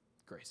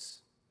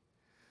 Grace.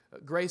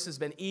 Grace has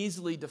been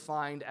easily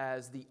defined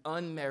as the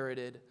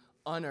unmerited,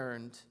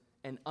 unearned,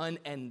 and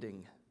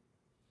unending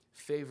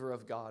favor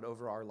of God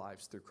over our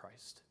lives through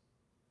Christ.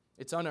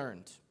 It's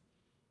unearned.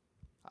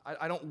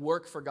 I don't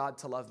work for God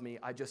to love me.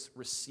 I just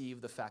receive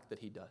the fact that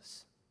he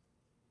does.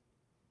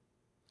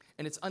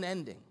 And it's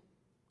unending.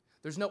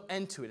 There's no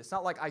end to it. It's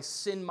not like I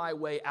sin my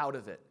way out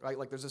of it, right?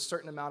 Like there's a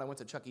certain amount. I went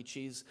to Chuck E.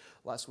 Cheese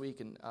last week,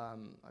 and I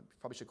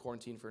probably should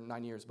quarantine for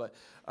 9 years, but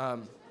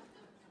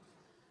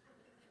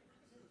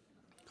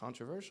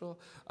controversial.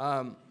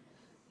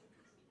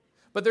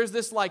 But there's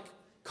this like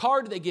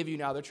card they give you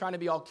now. They're trying to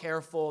be all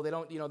careful. They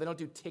don't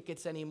do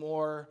tickets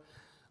anymore.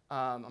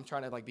 I'm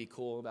trying to like be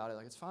cool about it.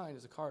 Like it's fine,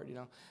 it's a card, you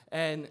know.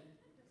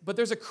 But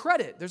there's a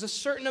credit. There's a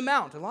certain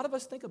amount. A lot of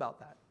us think about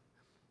that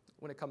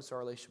when it comes to our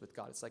relationship with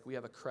God. It's like we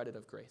have a credit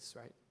of grace,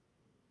 right?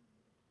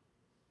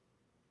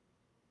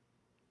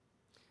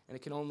 And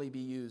it can only be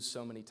used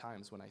so many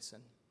times when I sin.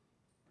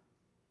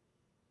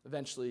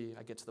 Eventually,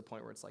 I get to the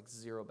point where it's like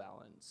zero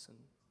balance. And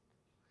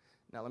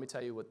now, let me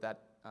tell you what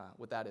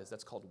that is.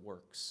 That's called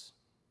works.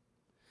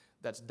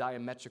 That's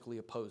diametrically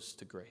opposed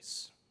to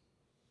grace.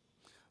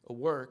 A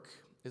work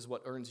is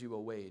what earns you a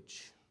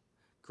wage.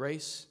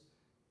 Grace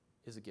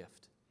is a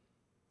gift.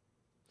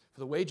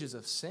 For the wages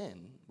of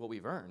sin, what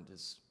we've earned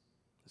is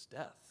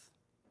death.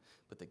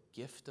 But the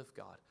gift of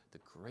God, the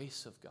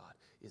grace of God,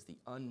 is the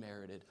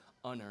unmerited,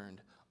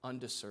 unearned,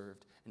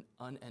 undeserved, and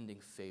unending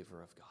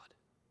favor of God.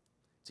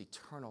 It's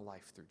eternal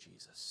life through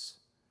Jesus.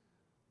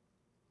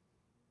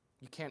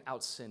 You can't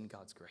out-sin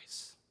God's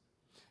grace.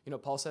 You know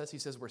what Paul says? He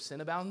says, where sin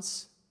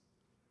abounds,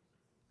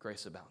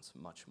 grace abounds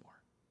much more.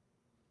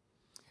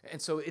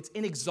 And so it's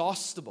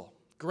inexhaustible,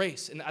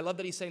 grace. And I love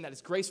that he's saying that.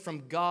 It's grace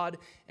from God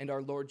and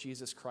our Lord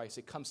Jesus Christ.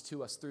 It comes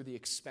to us through the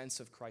expense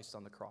of Christ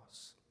on the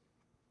cross.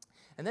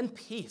 And then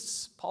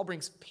peace. Paul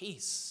brings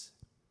peace.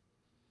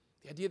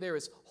 The idea there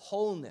is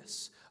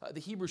wholeness. The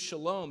Hebrew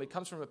shalom, it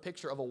comes from a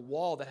picture of a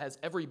wall that has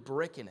every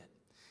brick in it.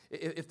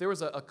 If there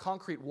was a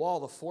concrete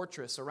wall, a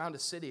fortress around a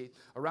city,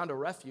 around a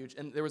refuge,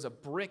 and there was a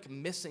brick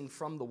missing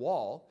from the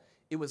wall,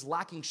 it was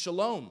lacking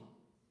shalom.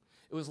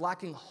 It was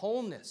lacking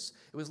wholeness.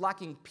 It was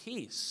lacking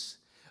peace.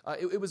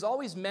 It was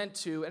always meant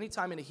to,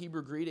 anytime in a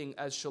Hebrew greeting,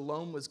 as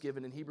shalom was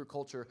given in Hebrew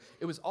culture,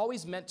 it was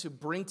always meant to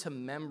bring to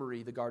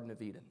memory the Garden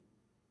of Eden,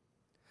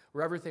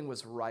 where everything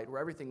was right,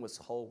 where everything was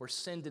whole, where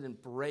sin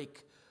didn't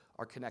break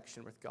our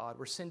connection with God,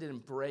 where sin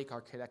didn't break our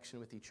connection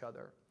with each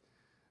other.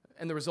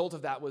 And the result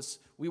of that was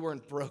we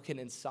weren't broken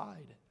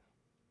inside.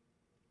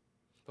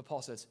 But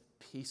Paul says,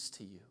 peace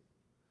to you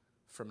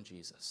from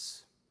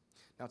Jesus.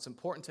 Now, it's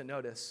important to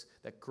notice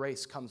that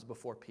grace comes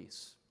before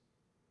peace.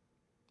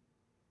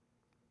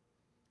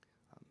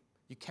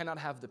 You cannot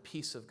have the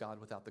peace of God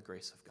without the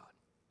grace of God.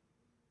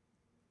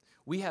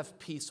 We have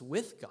peace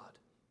with God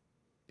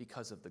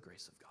because of the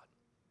grace of God.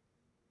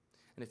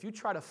 And if you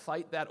try to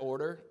fight that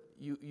order,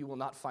 you will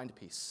not find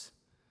peace.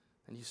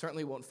 And you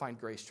certainly won't find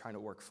grace trying to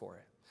work for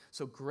it.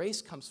 So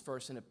grace comes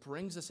first, and it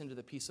brings us into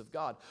the peace of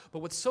God. But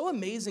what's so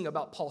amazing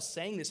about Paul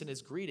saying this in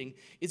his greeting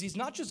is he's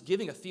not just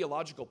giving a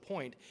theological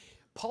point.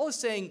 Paul is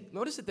saying,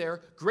 notice it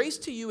there, grace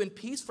to you and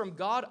peace from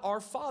God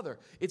our Father.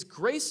 It's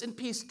grace and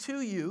peace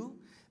to you.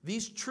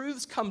 These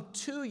truths come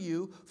to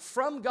you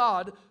from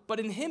God, but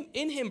in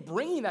him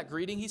bringing that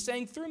greeting, he's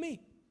saying through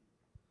me.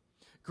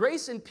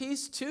 Grace and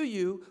peace to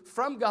you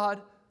from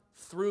God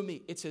through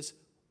me. It's his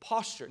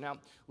posture. Now,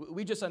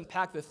 we just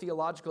unpacked the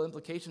theological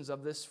implications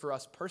of this for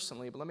us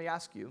personally, but let me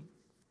ask you,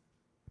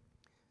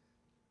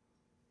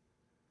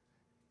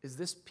 is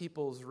this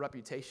people's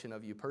reputation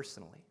of you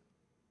personally?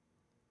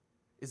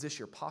 Is this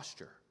your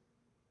posture?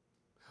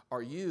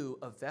 Are you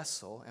a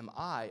vessel? Am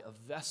I a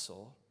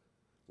vessel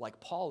like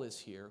Paul is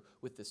here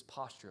with this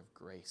posture of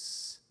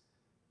grace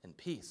and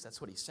peace? That's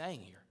what he's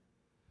saying here.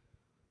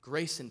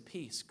 Grace and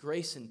peace,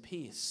 grace and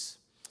peace.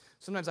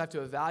 Sometimes I have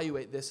to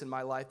evaluate this in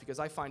my life because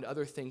I find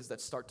other things that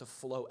start to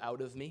flow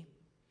out of me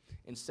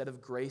instead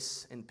of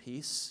grace and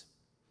peace.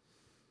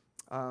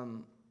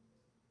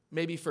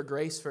 Maybe for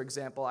grace, for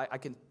example, I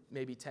can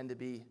maybe tend to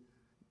be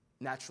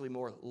naturally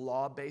more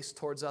law-based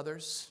towards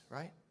others,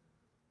 right?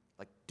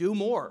 Like, do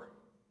more,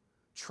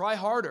 try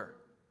harder,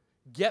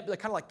 kind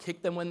of like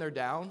kick them when they're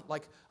down.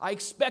 Like, I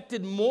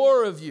expected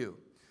more of you,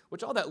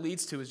 which all that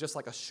leads to is just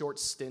like a short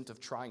stint of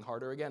trying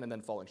harder again and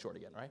then falling short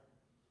again, right?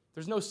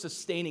 There's no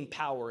sustaining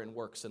power in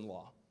works and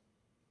law.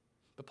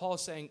 But Paul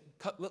is saying,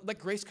 let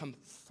grace come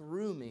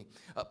through me.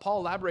 Paul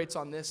elaborates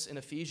on this in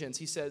Ephesians.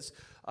 He says,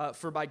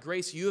 for by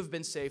grace you have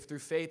been saved through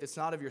faith. It's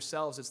not of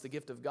yourselves, it's the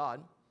gift of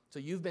God. So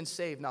you've been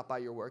saved not by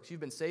your works. You've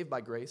been saved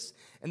by grace.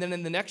 And then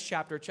in the next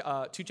chapter,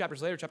 2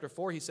 chapters later, chapter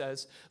 4, he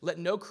says, let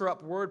no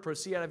corrupt word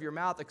proceed out of your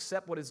mouth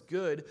except what is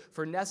good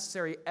for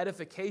necessary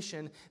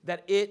edification,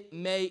 that it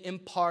may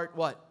impart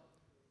what?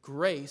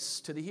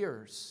 Grace to the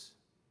hearers.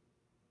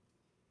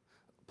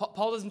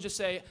 Paul doesn't just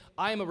say,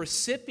 I am a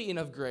recipient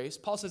of grace.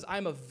 Paul says, I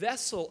am a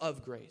vessel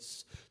of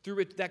grace. Through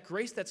which that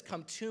grace that's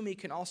come to me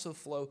can also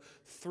flow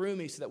through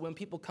me so that when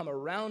people come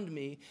around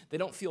me, they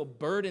don't feel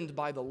burdened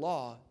by the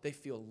law. They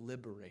feel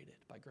liberated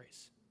by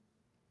grace.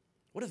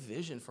 What a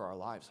vision for our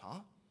lives,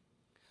 huh?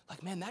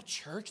 Like, man, that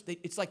church,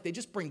 it's like they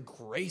just bring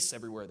grace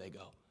everywhere they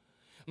go.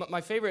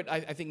 My favorite, I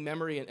think,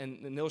 memory and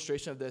an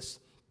illustration of this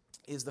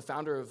is the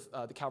founder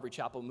of the Calvary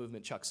Chapel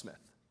movement, Chuck Smith.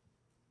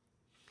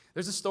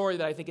 There's a story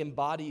that I think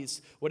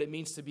embodies what it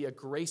means to be a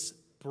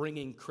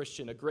grace-bringing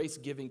Christian, a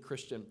grace-giving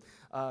Christian,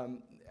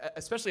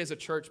 especially as a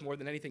church more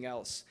than anything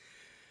else.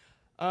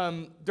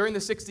 During the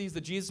 60s, the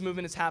Jesus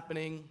movement is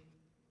happening,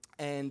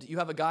 and you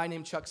have a guy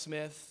named Chuck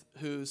Smith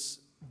who's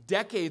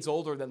decades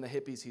older than the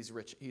hippies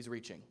he's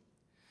reaching.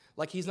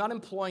 Like, he's not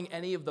employing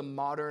any of the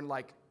modern,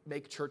 like,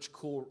 make church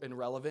cool and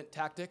relevant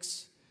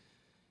tactics.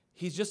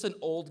 He's just an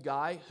old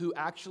guy who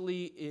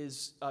actually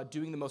is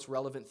doing the most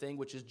relevant thing,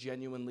 which is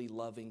genuinely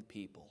loving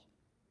people,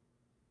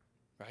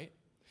 right?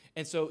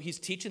 And so he's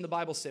teaching the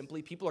Bible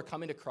simply. People are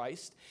coming to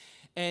Christ,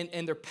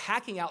 and they're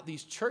packing out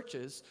these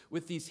churches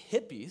with these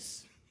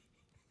hippies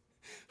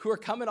who are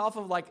coming off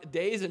of like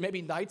days and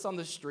maybe nights on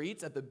the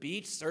streets, at the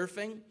beach,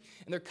 surfing,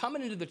 and they're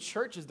coming into the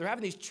churches. They're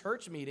having these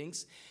church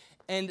meetings,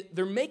 and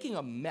they're making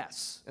a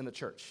mess in the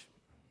church,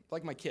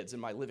 like my kids in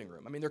my living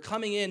room. I mean, they're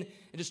coming in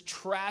and just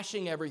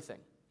trashing everything.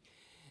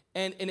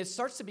 And it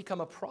starts to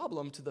become a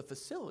problem to the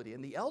facility.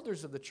 And the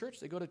elders of the church,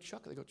 they go to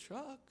Chuck. They go,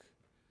 Chuck,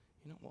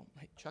 well,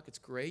 hey, Chuck, it's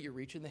great. You're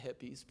reaching the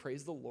hippies.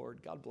 Praise the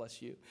Lord. God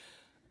bless you.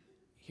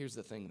 Here's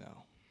the thing,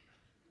 though.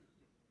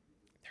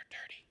 They're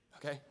dirty,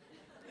 okay?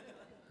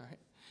 All right.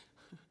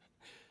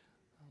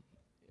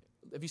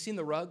 Have you seen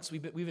the rugs?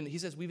 He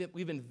says we've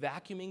been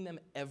vacuuming them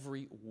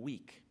every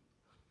week.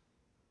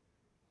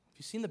 Have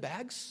you seen the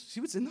bags? See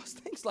what's in those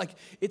things? Like,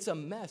 it's a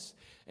mess.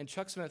 And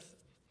Chuck Smith,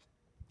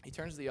 he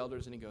turns to the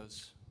elders and he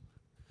goes,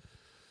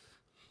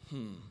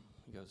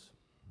 He goes,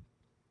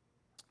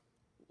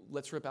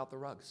 let's rip out the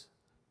rugs.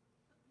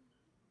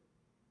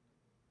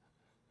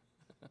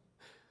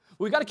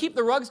 We got to keep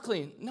the rugs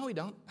clean. No, we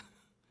don't.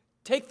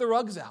 Take the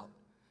rugs out.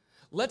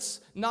 Let's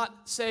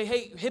not say,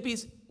 hey,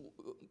 hippies,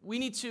 we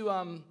need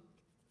to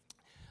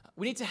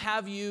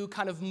have you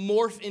kind of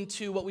morph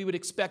into what we would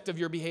expect of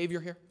your behavior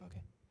here.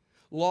 Okay.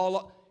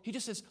 Law. He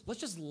just says, let's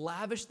just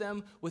lavish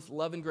them with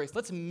love and grace.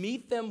 Let's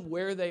meet them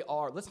where they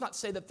are. Let's not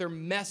say that their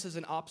mess is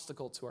an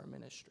obstacle to our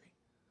ministry.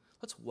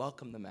 Let's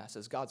welcome the mess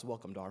as God's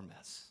welcomed our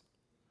mess.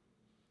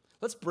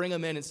 Let's bring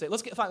them in and say,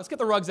 let's get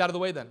the rugs out of the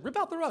way then. Rip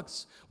out the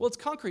rugs. Well, it's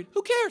concrete.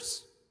 Who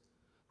cares?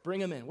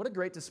 Bring them in. What a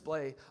great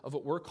display of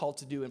what we're called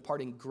to do,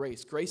 imparting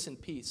grace and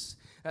peace.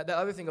 The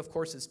other thing, of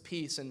course, is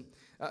peace. And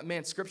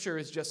Scripture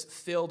is just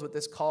filled with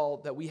this call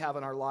that we have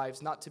in our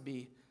lives, not to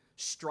be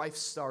strife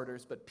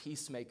starters, but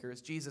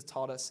peacemakers. Jesus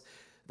taught us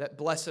that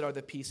blessed are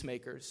the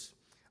peacemakers.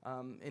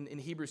 In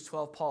Hebrews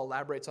 12, Paul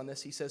elaborates on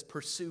this. He says,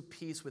 pursue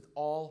peace with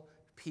all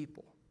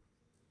people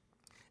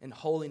and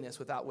holiness,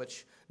 without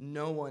which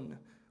no one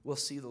will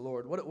see the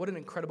Lord. What an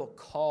incredible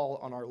call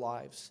on our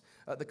lives.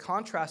 The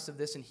contrast of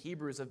this in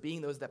Hebrews of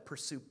being those that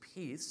pursue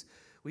peace,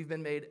 we've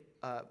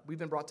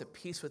been brought to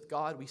peace with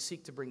God. We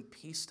seek to bring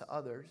peace to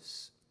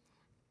others.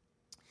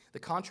 The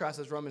contrast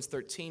is Romans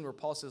 13, where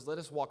Paul says, let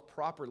us walk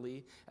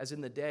properly as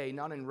in the day,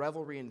 not in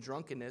revelry and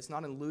drunkenness,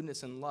 not in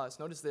lewdness and lust.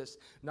 Notice this,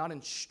 not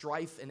in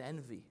strife and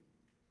envy.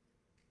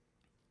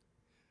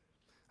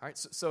 All right,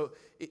 so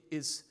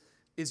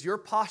is your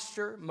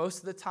posture most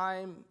of the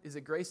time, is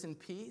it grace and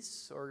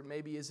peace, or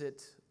maybe is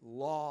it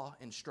law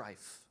and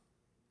strife?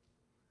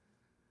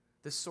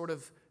 This sort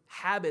of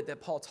habit that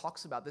Paul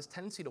talks about, this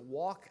tendency to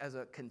walk as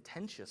a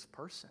contentious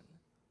person.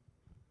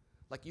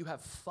 Like you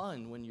have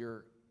fun when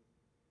you're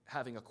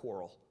having a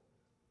quarrel.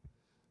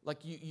 Like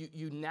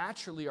you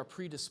naturally are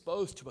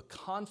predisposed to a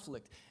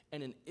conflict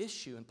and an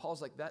issue. And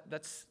Paul's like,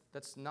 that's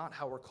not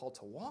how we're called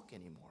to walk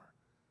anymore.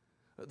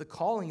 The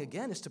calling,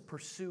 again, is to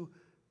pursue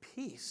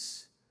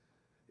peace.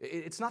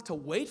 It's not to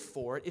wait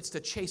for it, it's to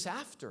chase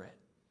after it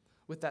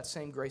with that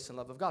same grace and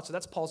love of God. So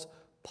that's Paul's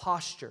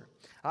posture.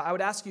 I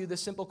would ask you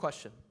this simple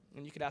question,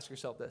 and you could ask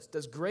yourself this.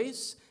 Does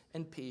grace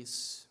and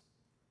peace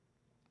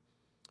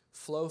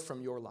flow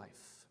from your life?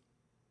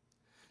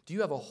 Do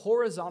you have a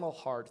horizontal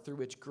heart through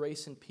which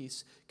grace and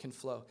peace can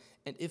flow?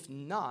 And if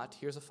not,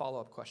 here's a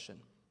follow-up question.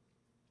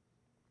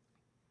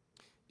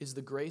 Is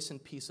the grace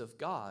and peace of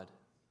God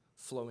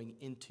flowing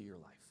into your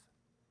life?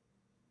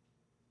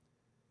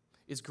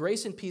 Is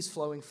grace and peace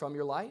flowing from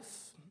your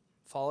life?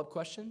 Follow-up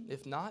question.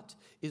 If not,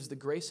 is the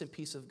grace and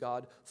peace of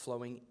God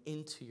flowing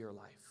into your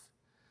life?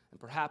 And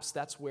perhaps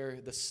that's where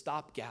the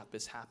stopgap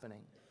is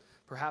happening.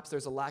 Perhaps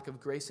there's a lack of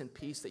grace and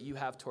peace that you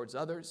have towards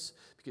others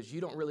because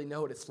you don't really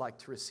know what it's like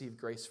to receive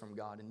grace from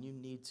God, and you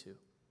need to.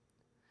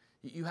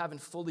 You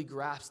haven't fully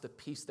grasped the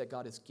peace that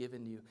God has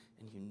given you,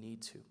 and you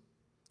need to.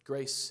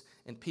 Grace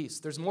and peace.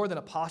 There's more than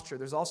a posture.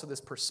 There's also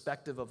this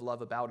perspective of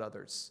love about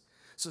others.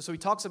 So he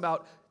talks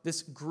about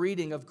this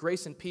greeting of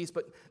grace and peace,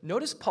 but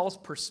notice Paul's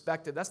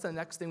perspective. That's the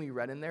next thing we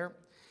read in there.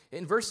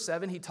 In verse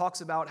 7, he talks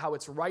about how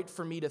it's right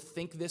for me to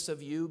think this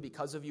of you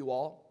because of you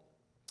all.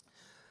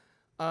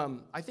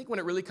 I think when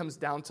it really comes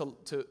down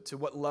to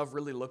what love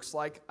really looks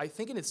like, I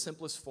think in its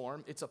simplest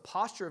form, it's a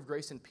posture of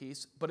grace and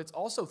peace, but it's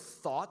also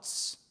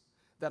thoughts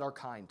that are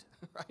kind,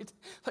 right?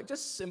 Like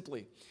just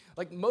simply.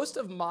 Like most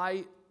of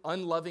my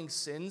unloving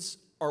sins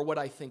are what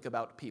I think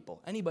about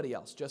people. Anybody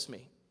else? Just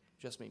me.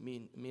 Just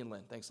me and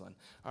Lynn. Thanks, Lynn.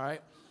 All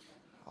right?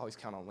 Always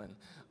count on Lynn.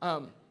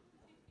 And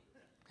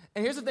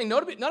here's the thing.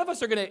 None of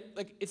us are going to,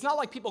 like, it's not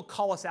like people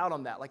call us out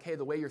on that. Like, hey,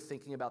 the way you're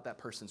thinking about that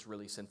person's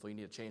really sinful. You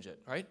need to change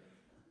it, right?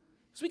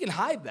 So we can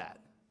hide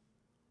that.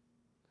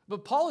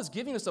 But Paul is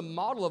giving us a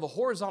model of a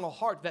horizontal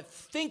heart that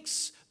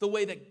thinks the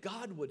way that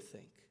God would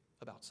think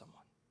about someone.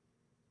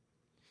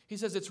 He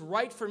says, it's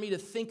right for me to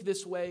think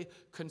this way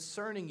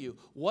concerning you.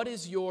 What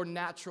is your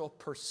natural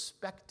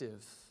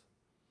perspective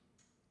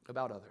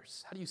about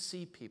others? How do you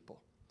see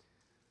people?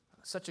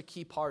 Such a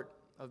key part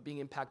of being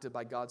impacted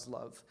by God's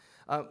love.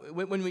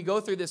 When we go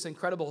through this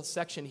incredible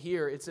section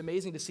here, it's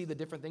amazing to see the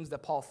different things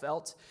that Paul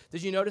felt.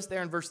 Did you notice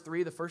there in verse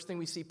 3, the first thing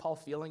we see Paul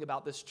feeling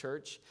about this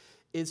church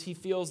is he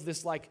feels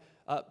this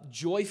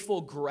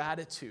joyful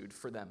gratitude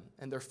for them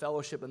and their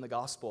fellowship in the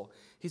gospel.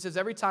 He says,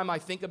 every time I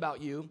think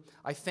about you,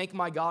 I thank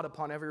my God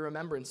upon every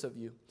remembrance of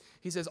you.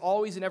 He says,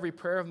 always in every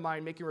prayer of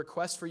mine, making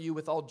requests for you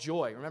with all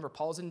joy. Remember,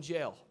 Paul's in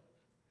jail.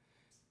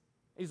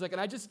 He's like,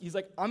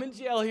 I'm in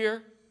jail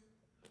here,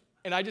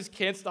 and I just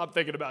can't stop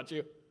thinking about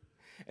you.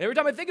 And every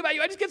time I think about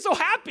you, I just get so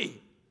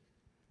happy.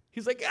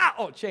 He's like,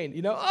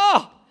 chained,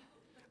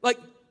 like,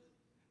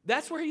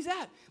 that's where he's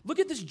at. Look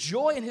at this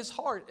joy in his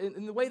heart,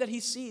 in the way that he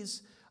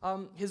sees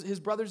his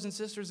brothers and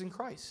sisters in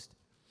Christ.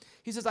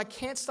 He says, I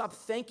can't stop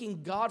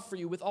thanking God for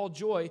you with all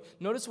joy.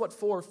 Notice what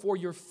for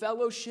your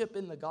fellowship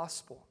in the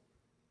gospel.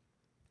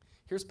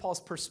 Here's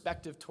Paul's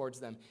perspective towards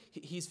them.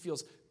 He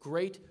feels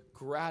great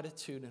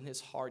gratitude in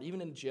his heart,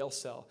 even in a jail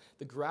cell.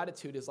 The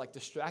gratitude is like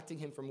distracting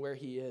him from where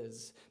he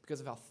is because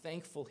of how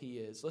thankful he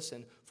is.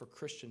 Listen, for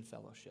Christian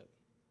fellowship.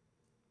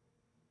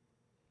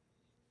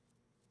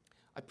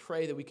 I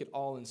pray that we could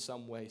all in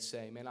some way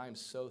say, man, I am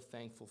so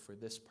thankful for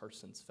this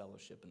person's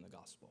fellowship in the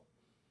gospel.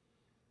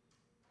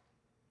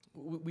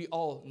 We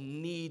all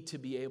need to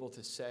be able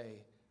to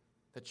say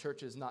that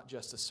church is not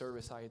just a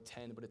service I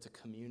attend, but it's a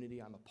community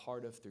I'm a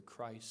part of through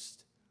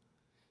Christ.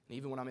 And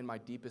even when I'm in my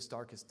deepest,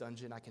 darkest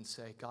dungeon, I can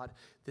say, God,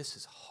 this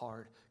is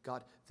hard.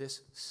 God,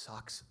 this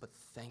sucks, but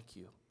thank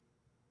you.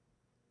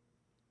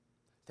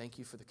 Thank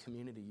you for the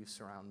community you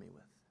surround me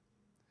with.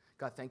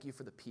 God, thank you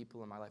for the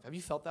people in my life. Have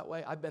you felt that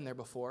way? I've been there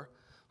before.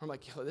 I'm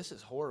like, yo, this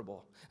is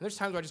horrible. And there's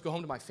times where I just go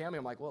home to my family.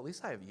 I'm like, well, at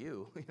least I have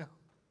you, you know.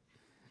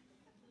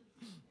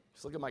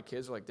 Just look at my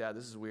kids. They're like, Dad,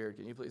 this is weird.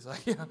 Can you please,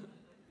 like, yeah,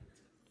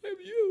 I have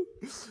you.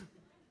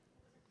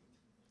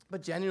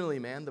 But genuinely,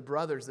 man, the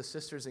brothers, the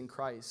sisters in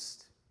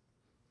Christ,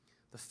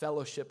 the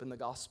fellowship in the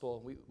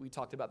gospel. We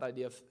talked about the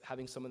idea of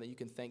having someone that you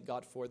can thank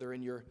God for. They're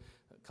in a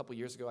couple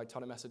years ago, I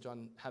taught a message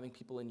on having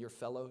people in your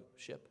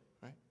fellowship,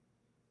 right?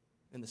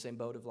 In the same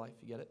boat of life.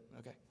 You get it?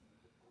 Okay.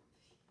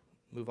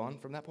 Move on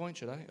from that point,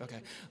 should I?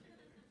 Okay.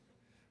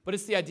 But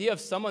it's the idea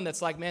of someone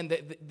that's like, man,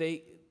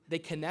 they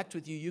connect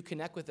with you. You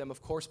connect with them,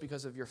 of course,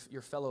 because of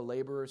your fellow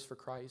laborers for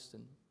Christ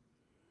and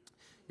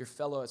your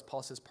fellow, as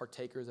Paul says,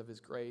 partakers of his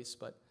grace.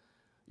 But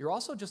you're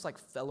also just like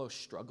fellow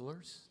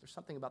strugglers. There's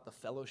something about the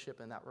fellowship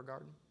in that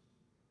regard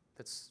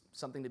that's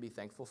something to be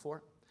thankful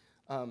for.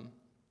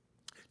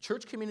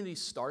 Church community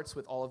starts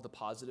with all of the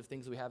positive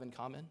things we have in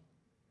common.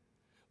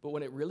 But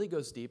when it really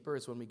goes deeper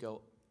is when we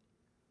go,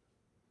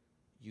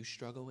 you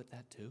struggle with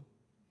that too?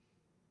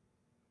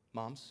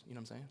 Moms, you know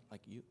what I'm saying?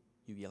 Like you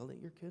yelled at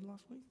your kid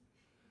last week?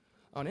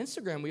 On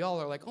Instagram, we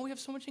all are like, oh, we have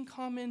so much in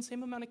common,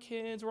 same amount of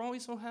kids, we're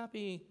always so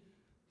happy.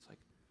 It's like,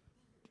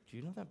 do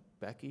you know that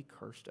Becky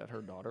cursed at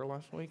her daughter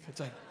last week?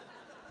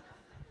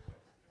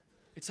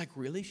 It's like,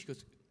 really? She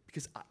goes,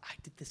 because I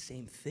did the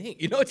same thing.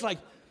 You know, it's like,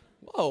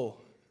 whoa.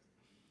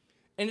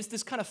 And it's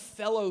this kind of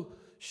fellow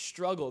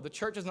struggle. The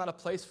church is not a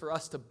place for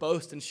us to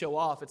boast and show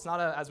off. It's not,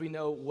 as we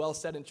know, well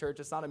said in church,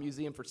 it's not a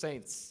museum for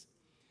saints.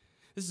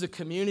 This is a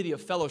community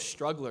of fellow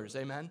strugglers,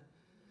 amen?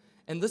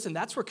 And listen,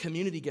 that's where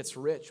community gets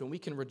rich, when we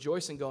can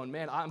rejoice and go,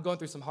 man, I'm going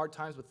through some hard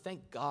times, but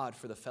thank God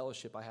for the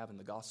fellowship I have in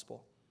the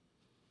gospel.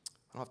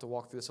 I don't have to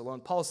walk through this alone.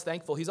 Paul is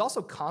thankful. He's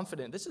also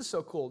confident. This is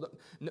so cool.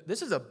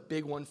 This is a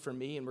big one for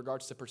me in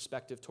regards to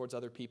perspective towards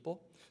other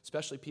people,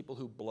 especially people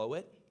who blow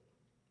it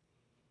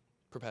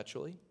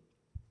perpetually.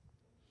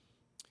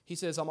 He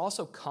says, I'm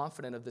also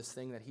confident of this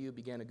thing, that he who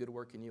began a good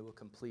work in you will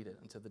complete it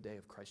until the day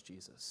of Christ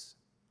Jesus.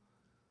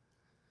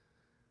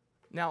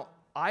 Now,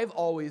 I've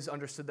always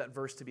understood that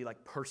verse to be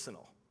like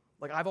personal.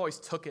 Like I've always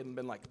took it and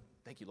been like,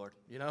 thank you, Lord.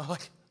 You know,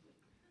 like,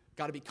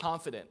 got to be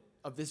confident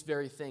of this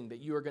very thing that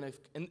you are going to,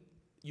 and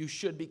you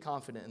should be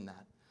confident in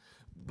that.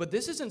 But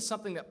this isn't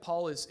something that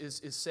Paul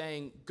is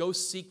saying, go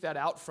seek that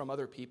out from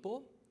other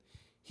people.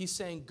 He's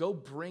saying, go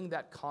bring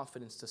that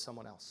confidence to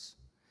someone else.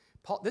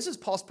 This is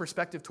Paul's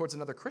perspective towards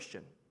another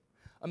Christian.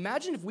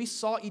 Imagine if we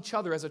saw each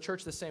other as a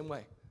church the same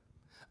way.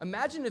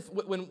 Imagine if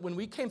when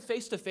we came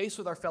face to face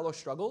with our fellow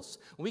struggles,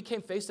 when we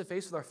came face to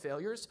face with our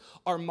failures,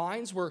 our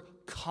minds were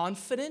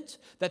confident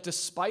that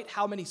despite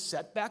how many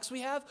setbacks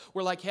we have,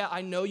 we're like, yeah,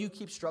 I know you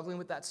keep struggling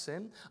with that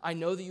sin. I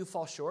know that you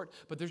fall short,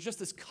 but there's just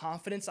this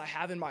confidence I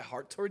have in my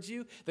heart towards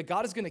you that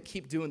God is going to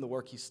keep doing the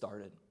work he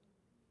started.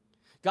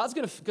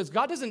 Because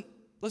God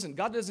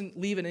doesn't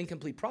leave an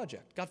incomplete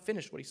project. God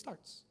finished what he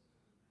starts.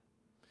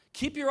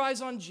 Keep your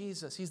eyes on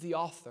Jesus. He's the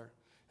author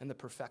and the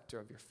perfecter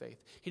of your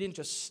faith. He didn't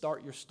just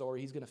start your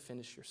story. He's going to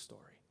finish your story.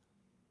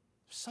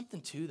 There's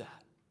something to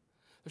that.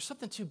 There's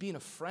something to being a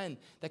friend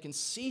that can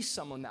see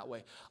someone that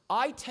way.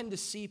 I tend to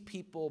see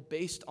people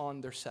based on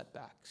their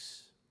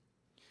setbacks.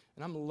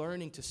 And I'm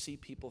learning to see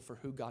people for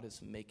who God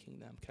is making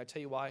them. Can I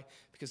tell you why?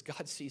 Because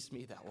God sees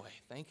me that way.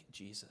 Thank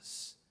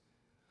Jesus.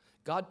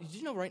 God, did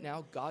you know right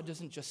now, God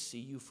doesn't just see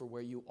you for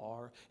where you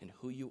are and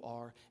who you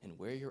are and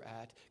where you're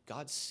at.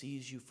 God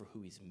sees you for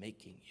who he's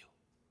making you.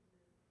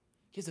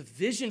 He has a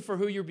vision for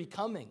who you're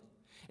becoming.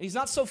 And he's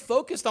not so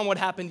focused on what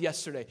happened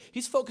yesterday.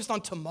 He's focused on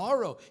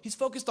tomorrow. He's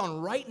focused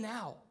on right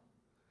now.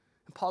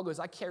 And Paul goes,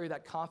 I carry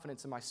that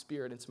confidence in my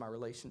spirit into my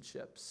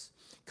relationships.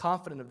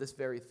 Confident of this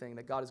very thing,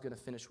 that God is going to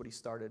finish what he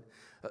started.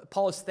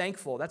 Paul is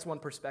thankful. That's one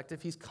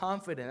perspective. He's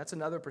confident. That's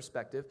another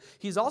perspective.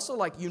 He's also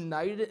like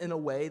united in a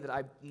way that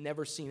I've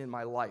never seen in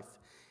my life.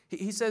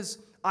 He says,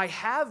 I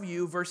have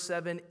you, verse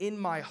 7, in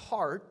my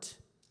heart,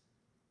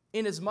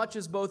 inasmuch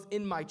as both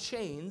in my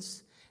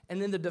chains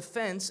and in the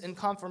defense and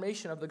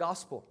confirmation of the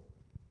gospel.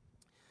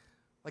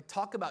 Like,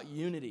 talk about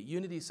unity.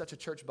 Unity is such a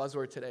church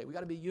buzzword today. We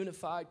got to be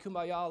unified,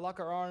 kumbaya, lock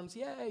our arms,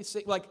 yay.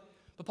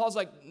 But Paul's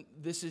like,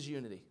 this is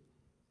unity.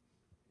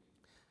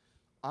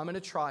 I'm in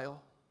a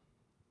trial.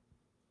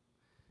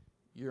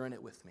 you're in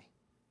it with me.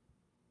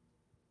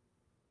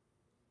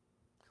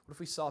 What if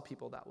we saw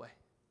people that way?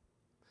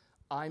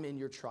 I'm in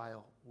your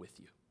trial with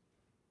you.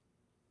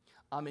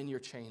 I'm in your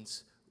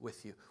chains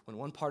with you. When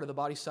one part of the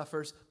body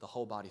suffers, the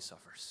whole body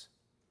suffers.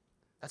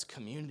 That's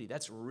community.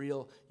 That's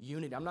real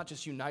unity. I'm not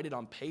just united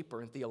on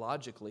paper and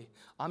theologically.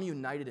 I'm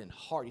united in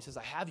heart. He says,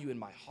 I have you in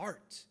my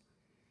heart.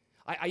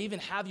 I even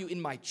have you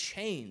in my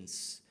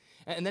chains.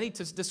 And then he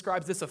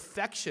describes this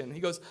affection. He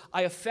goes,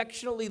 I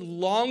affectionately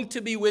long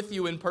to be with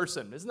you in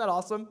person. Isn't that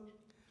awesome?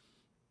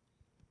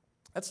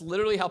 That's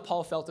literally how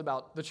Paul felt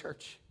about the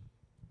church.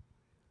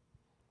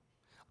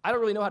 I don't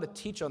really know how to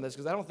teach on this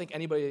because I don't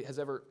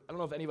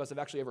know if any of us have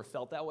actually ever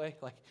felt that way.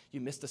 Like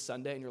you missed a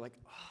Sunday and you're like,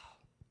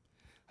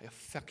 I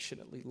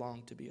affectionately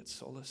long to be at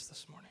Solace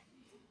this morning.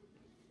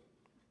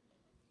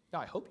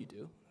 Now, I hope you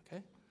do,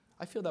 okay?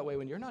 I feel that way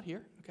when you're not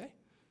here, okay?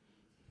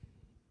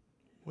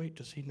 Wait,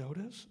 does he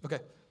notice? Okay.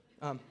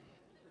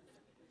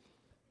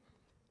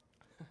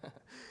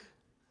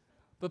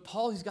 But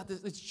Paul, he's got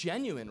this, it's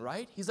genuine,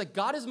 right? He's like,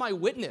 God is my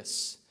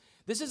witness.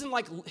 This isn't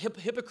like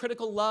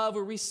hypocritical love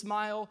where we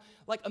smile.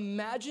 Like,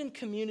 imagine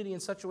community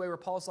in such a way where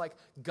Paul's like,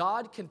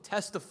 God can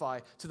testify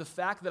to the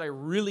fact that I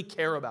really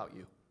care about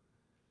you.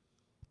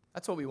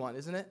 That's what we want,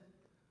 isn't it?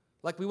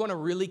 Like, we want to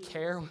really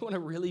care. We want to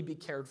really be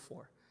cared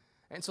for.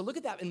 And so look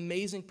at that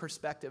amazing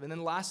perspective. And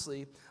then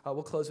lastly,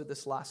 we'll close with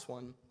this last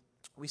one.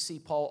 We see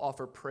Paul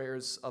offer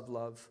prayers of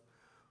love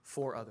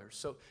for others.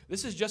 So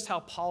this is just how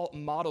Paul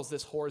models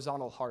this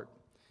horizontal heart.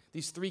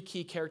 These three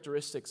key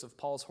characteristics of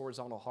Paul's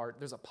horizontal heart.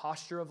 There's a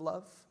posture of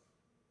love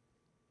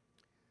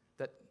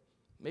that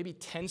maybe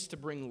tends to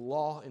bring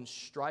law and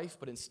strife,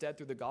 but instead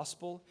through the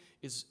gospel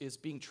is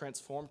being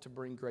transformed to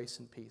bring grace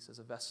and peace as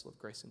a vessel of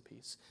grace and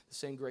peace. The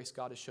same grace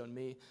God has shown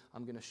me,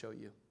 I'm going to show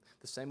you.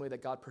 The same way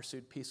that God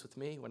pursued peace with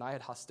me when I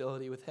had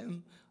hostility with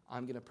him,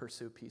 I'm going to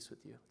pursue peace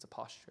with you. It's a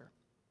posture.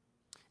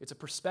 It's a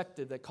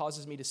perspective that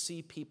causes me to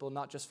see people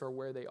not just for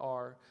where they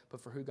are, but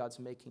for who God's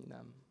making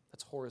them.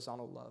 That's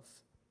horizontal love.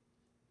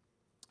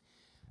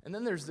 And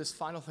then there's this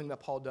final thing that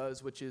Paul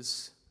does, which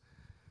is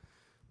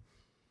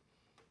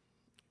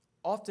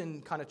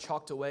often kind of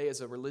chalked away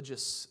as a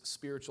religious,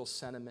 spiritual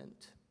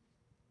sentiment.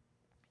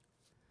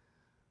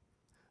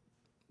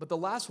 But the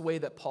last way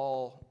that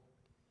Paul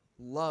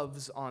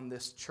loves on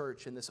this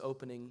church in this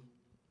opening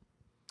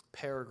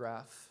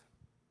paragraph,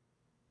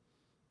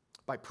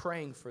 by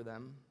praying for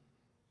them,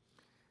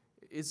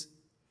 is,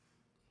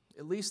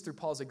 at least through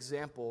Paul's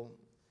example,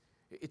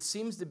 it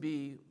seems to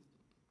be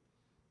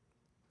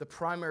the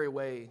primary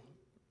way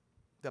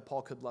that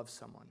Paul could love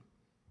someone.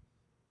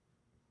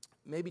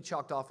 Maybe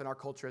chalked off in our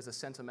culture as a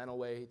sentimental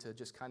way to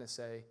just kind of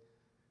say,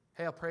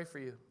 hey, I'll pray for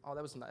you. Oh,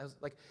 that was nice.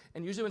 Like,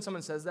 and usually when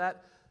someone says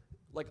that,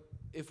 like,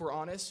 if we're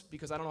honest,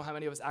 because I don't know how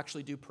many of us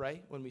actually do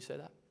pray when we say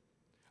that,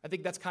 I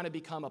think that's kind of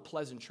become a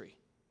pleasantry.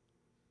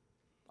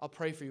 I'll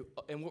pray for you.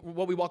 And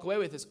what we walk away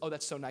with is, oh,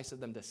 that's so nice of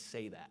them to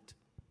say that.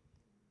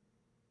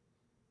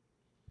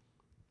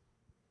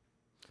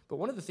 But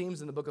one of the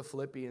themes in the book of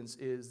Philippians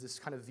is this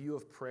kind of view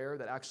of prayer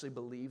that actually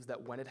believes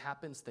that when it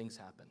happens, things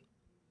happen.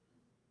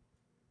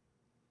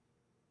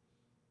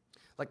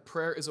 Like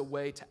prayer is a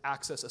way to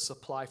access a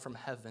supply from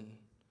heaven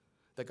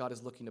that God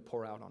is looking to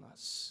pour out on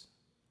us.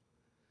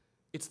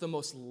 It's the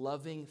most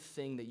loving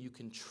thing that you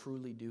can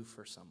truly do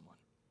for someone.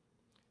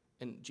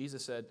 And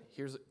Jesus said,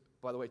 here's,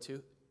 by the way,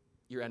 too,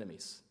 your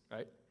enemies,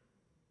 right?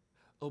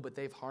 Oh, but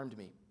they've harmed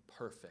me.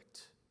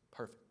 Perfect.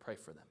 Pray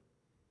for them.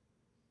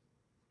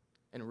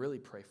 And really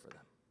pray for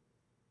them.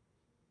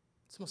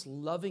 It's the most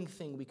loving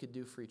thing we could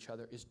do for each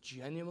other is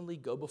genuinely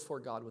go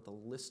before God with a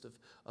list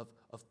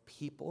of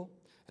people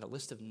and a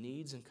list of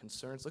needs and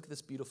concerns. Look at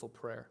this beautiful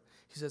prayer.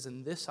 He says,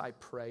 in this I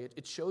pray.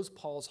 It shows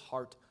Paul's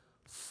heart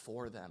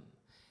for them.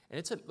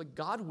 And like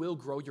God will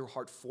grow your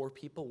heart for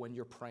people when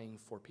you're praying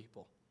for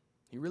people.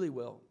 He really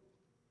will.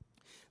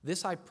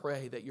 This I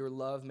pray, that your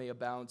love may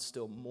abound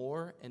still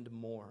more and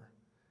more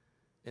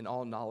in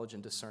all knowledge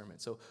and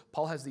discernment. So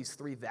Paul has these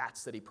three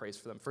that's that he prays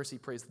for them. First, he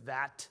prays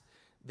that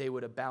they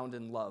would abound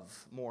in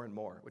love more and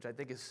more, which I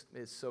think is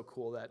so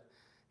cool that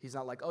he's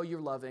not like, oh, you're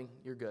loving,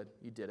 you're good,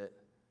 you did it.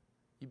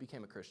 You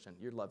became a Christian,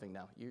 you're loving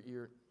now.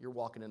 You're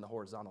walking in the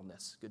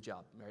horizontalness. Good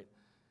job, right?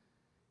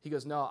 He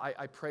goes, no,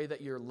 I pray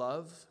that your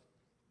love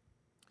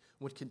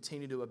would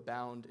continue to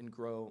abound and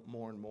grow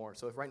more and more.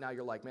 So if right now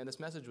you're like, man, this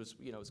message was,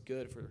 was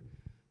good for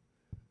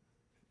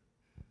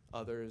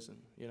others and,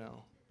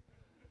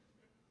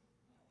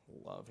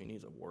 love. He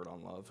needs a word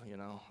on love,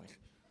 Like,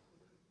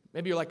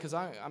 maybe you're like, because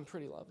I'm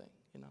pretty loving,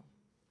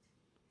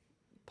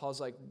 Paul's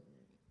like,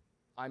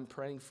 I'm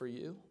praying for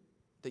you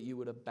that you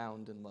would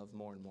abound in love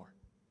more and more.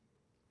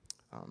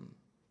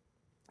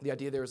 The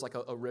idea there is like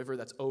a river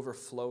that's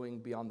overflowing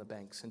beyond the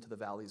banks into the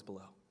valleys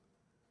below.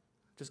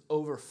 Just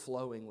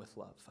overflowing with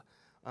love.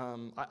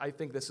 I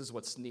think this is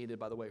what's needed,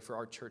 by the way, for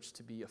our church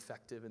to be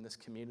effective in this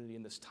community,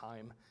 in this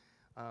time.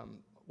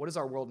 What does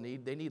our world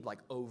need? They need like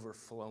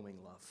overflowing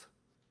love.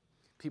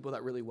 People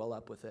that really well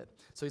up with it.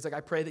 So he's like, I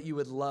pray that you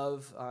would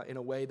love in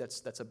a way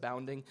that's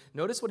abounding.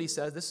 Notice what he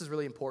says. This is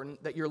really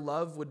important, that your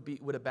love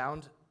would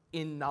abound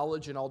in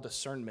knowledge and all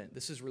discernment.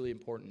 This is really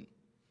important.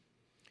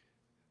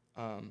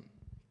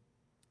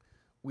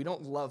 We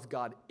don't love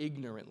God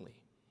ignorantly.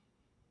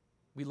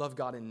 We love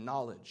God in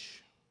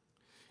knowledge.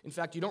 In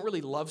fact, you don't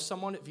really love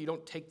someone if you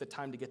don't take the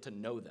time to get to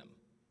know them.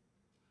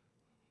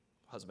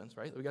 Husbands,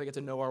 right? We got to get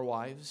to know our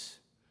wives.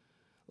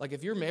 Like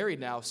if you're married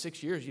now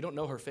 6 years, you don't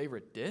know her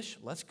favorite dish,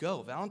 let's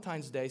go.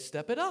 Valentine's Day,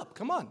 step it up.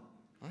 Come on,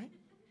 all right?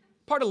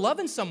 Part of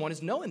loving someone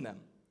is knowing them.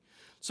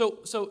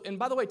 So, and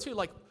by the way, too,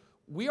 like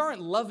we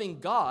aren't loving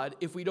God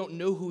if we don't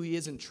know who he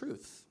is in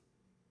truth.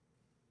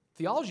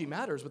 Theology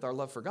matters with our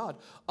love for God.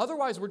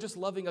 Otherwise, we're just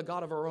loving a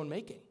God of our own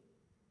making.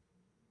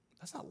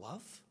 That's not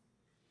love.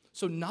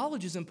 So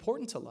knowledge is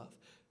important to love.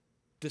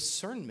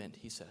 Discernment,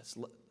 he says.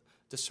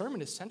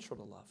 Discernment is central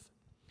to love.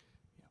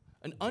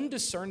 An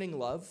undiscerning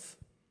love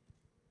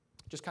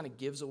just kind of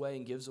gives away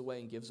and gives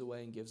away and gives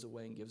away and gives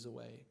away and gives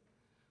away.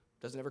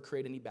 Doesn't ever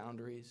create any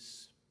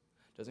boundaries.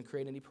 Doesn't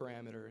create any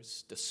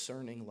parameters.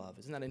 Discerning love.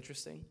 Isn't that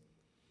interesting?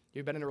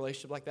 You've been in a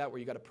relationship like that where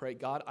you got to pray,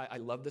 God, I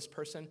love this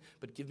person,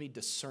 but give me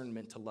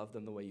discernment to love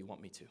them the way you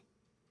want me to.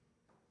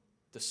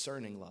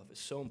 Discerning love is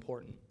so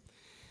important.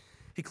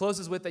 He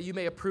closes with that you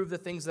may approve the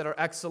things that are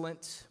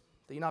excellent,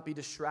 that you not be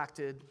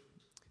distracted,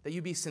 that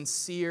you be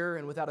sincere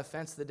and without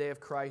offense to the day of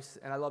Christ.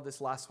 And I love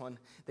this last one,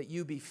 that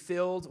you be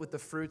filled with the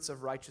fruits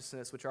of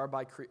righteousness, which are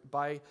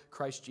by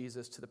Christ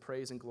Jesus to the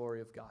praise and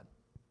glory of God.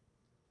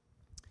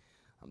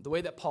 The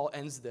way that Paul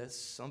ends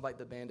this, I'll invite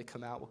the band to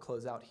come out, we'll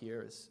close out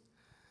here, is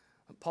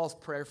Paul's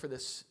prayer for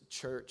this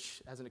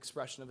church as an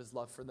expression of his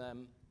love for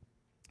them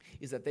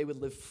is that they would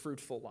live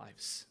fruitful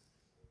lives.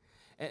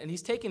 And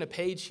he's taking a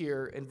page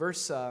here in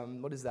verse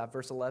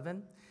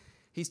 11?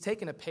 He's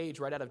taking a page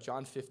right out of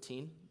John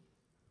 15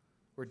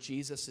 where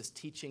Jesus is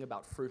teaching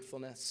about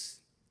fruitfulness.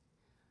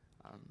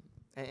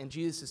 And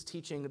Jesus is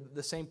teaching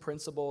the same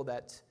principle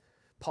that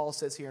Paul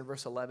says here in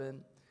verse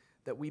 11,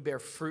 that we bear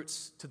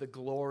fruits to the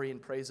glory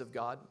and praise of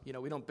God. You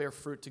know, we don't bear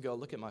fruit to go,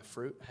 look at my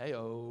fruit.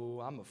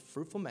 Hey-oh, I'm a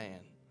fruitful man,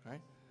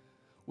 right?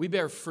 We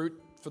bear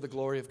fruit for the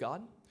glory of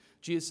God.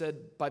 Jesus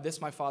said, by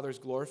this my Father is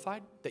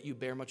glorified, that you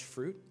bear much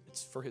fruit.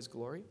 It's for his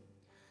glory.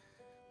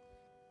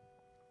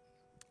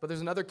 But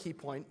there's another key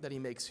point that he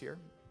makes here.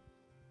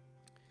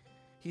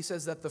 He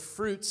says that the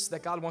fruits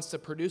that God wants to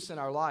produce in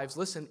our lives,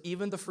 listen,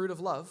 even the fruit of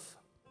love,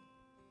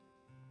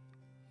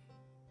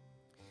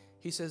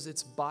 he says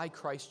it's by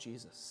Christ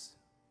Jesus.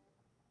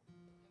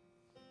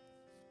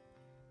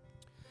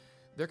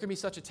 There can be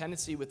such a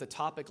tendency with a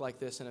topic like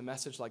this and a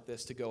message like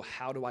this to go,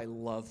 how do I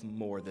love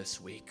more this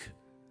week?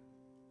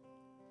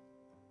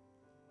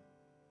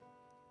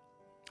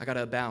 I got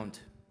to abound.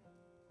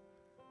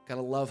 Got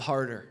to love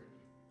harder.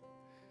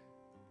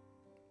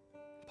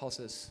 Paul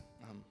says,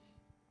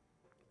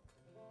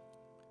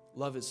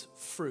 love is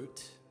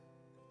fruit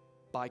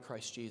by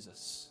Christ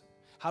Jesus.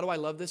 How do I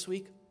love this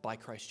week? By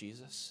Christ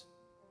Jesus.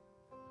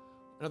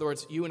 In other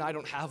words, you and I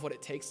don't have what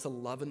it takes to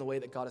love in the way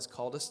that God has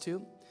called us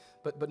to.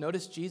 But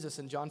notice Jesus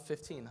in John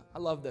 15. I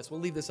love this. We'll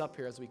leave this up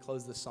here as we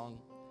close this song.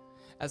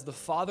 As the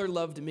Father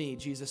loved me,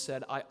 Jesus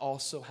said, I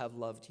also have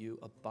loved you.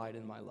 Abide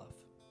in my love.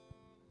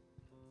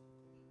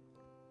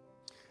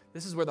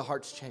 This is where the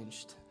heart's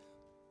changed.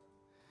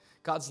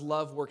 God's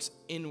love works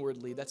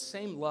inwardly. That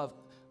same love,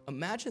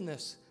 imagine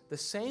this, the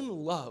same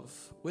love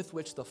with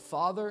which the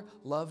Father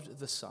loved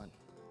the Son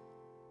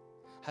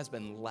has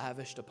been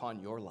lavished upon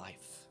your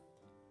life.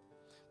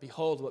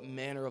 Behold, what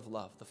manner of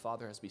love the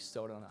Father has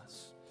bestowed on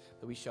us,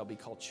 that we shall be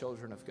called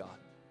children of God.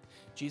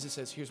 Jesus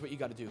says, here's what you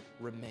got to do.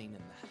 Remain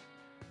in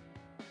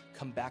that.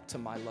 Come back to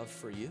my love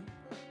for you.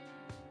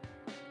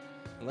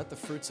 And let the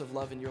fruits of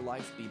love in your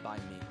life be by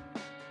me.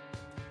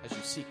 As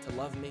you seek to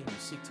love me, you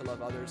seek to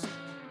love others,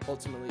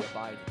 ultimately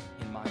abide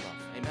in my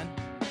love. Amen.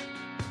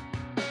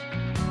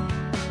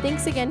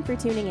 Thanks again for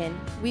tuning in.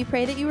 We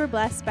pray that you were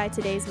blessed by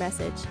today's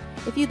message.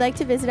 If you'd like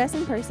to visit us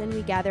in person,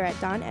 we gather at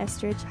Don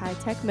Estridge High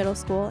Tech Middle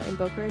School in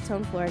Boca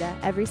Raton, Florida,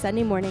 every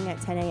Sunday morning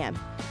at 10 a.m.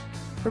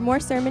 For more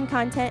sermon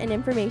content and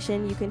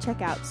information, you can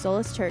check out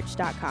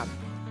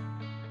solaschurch.com.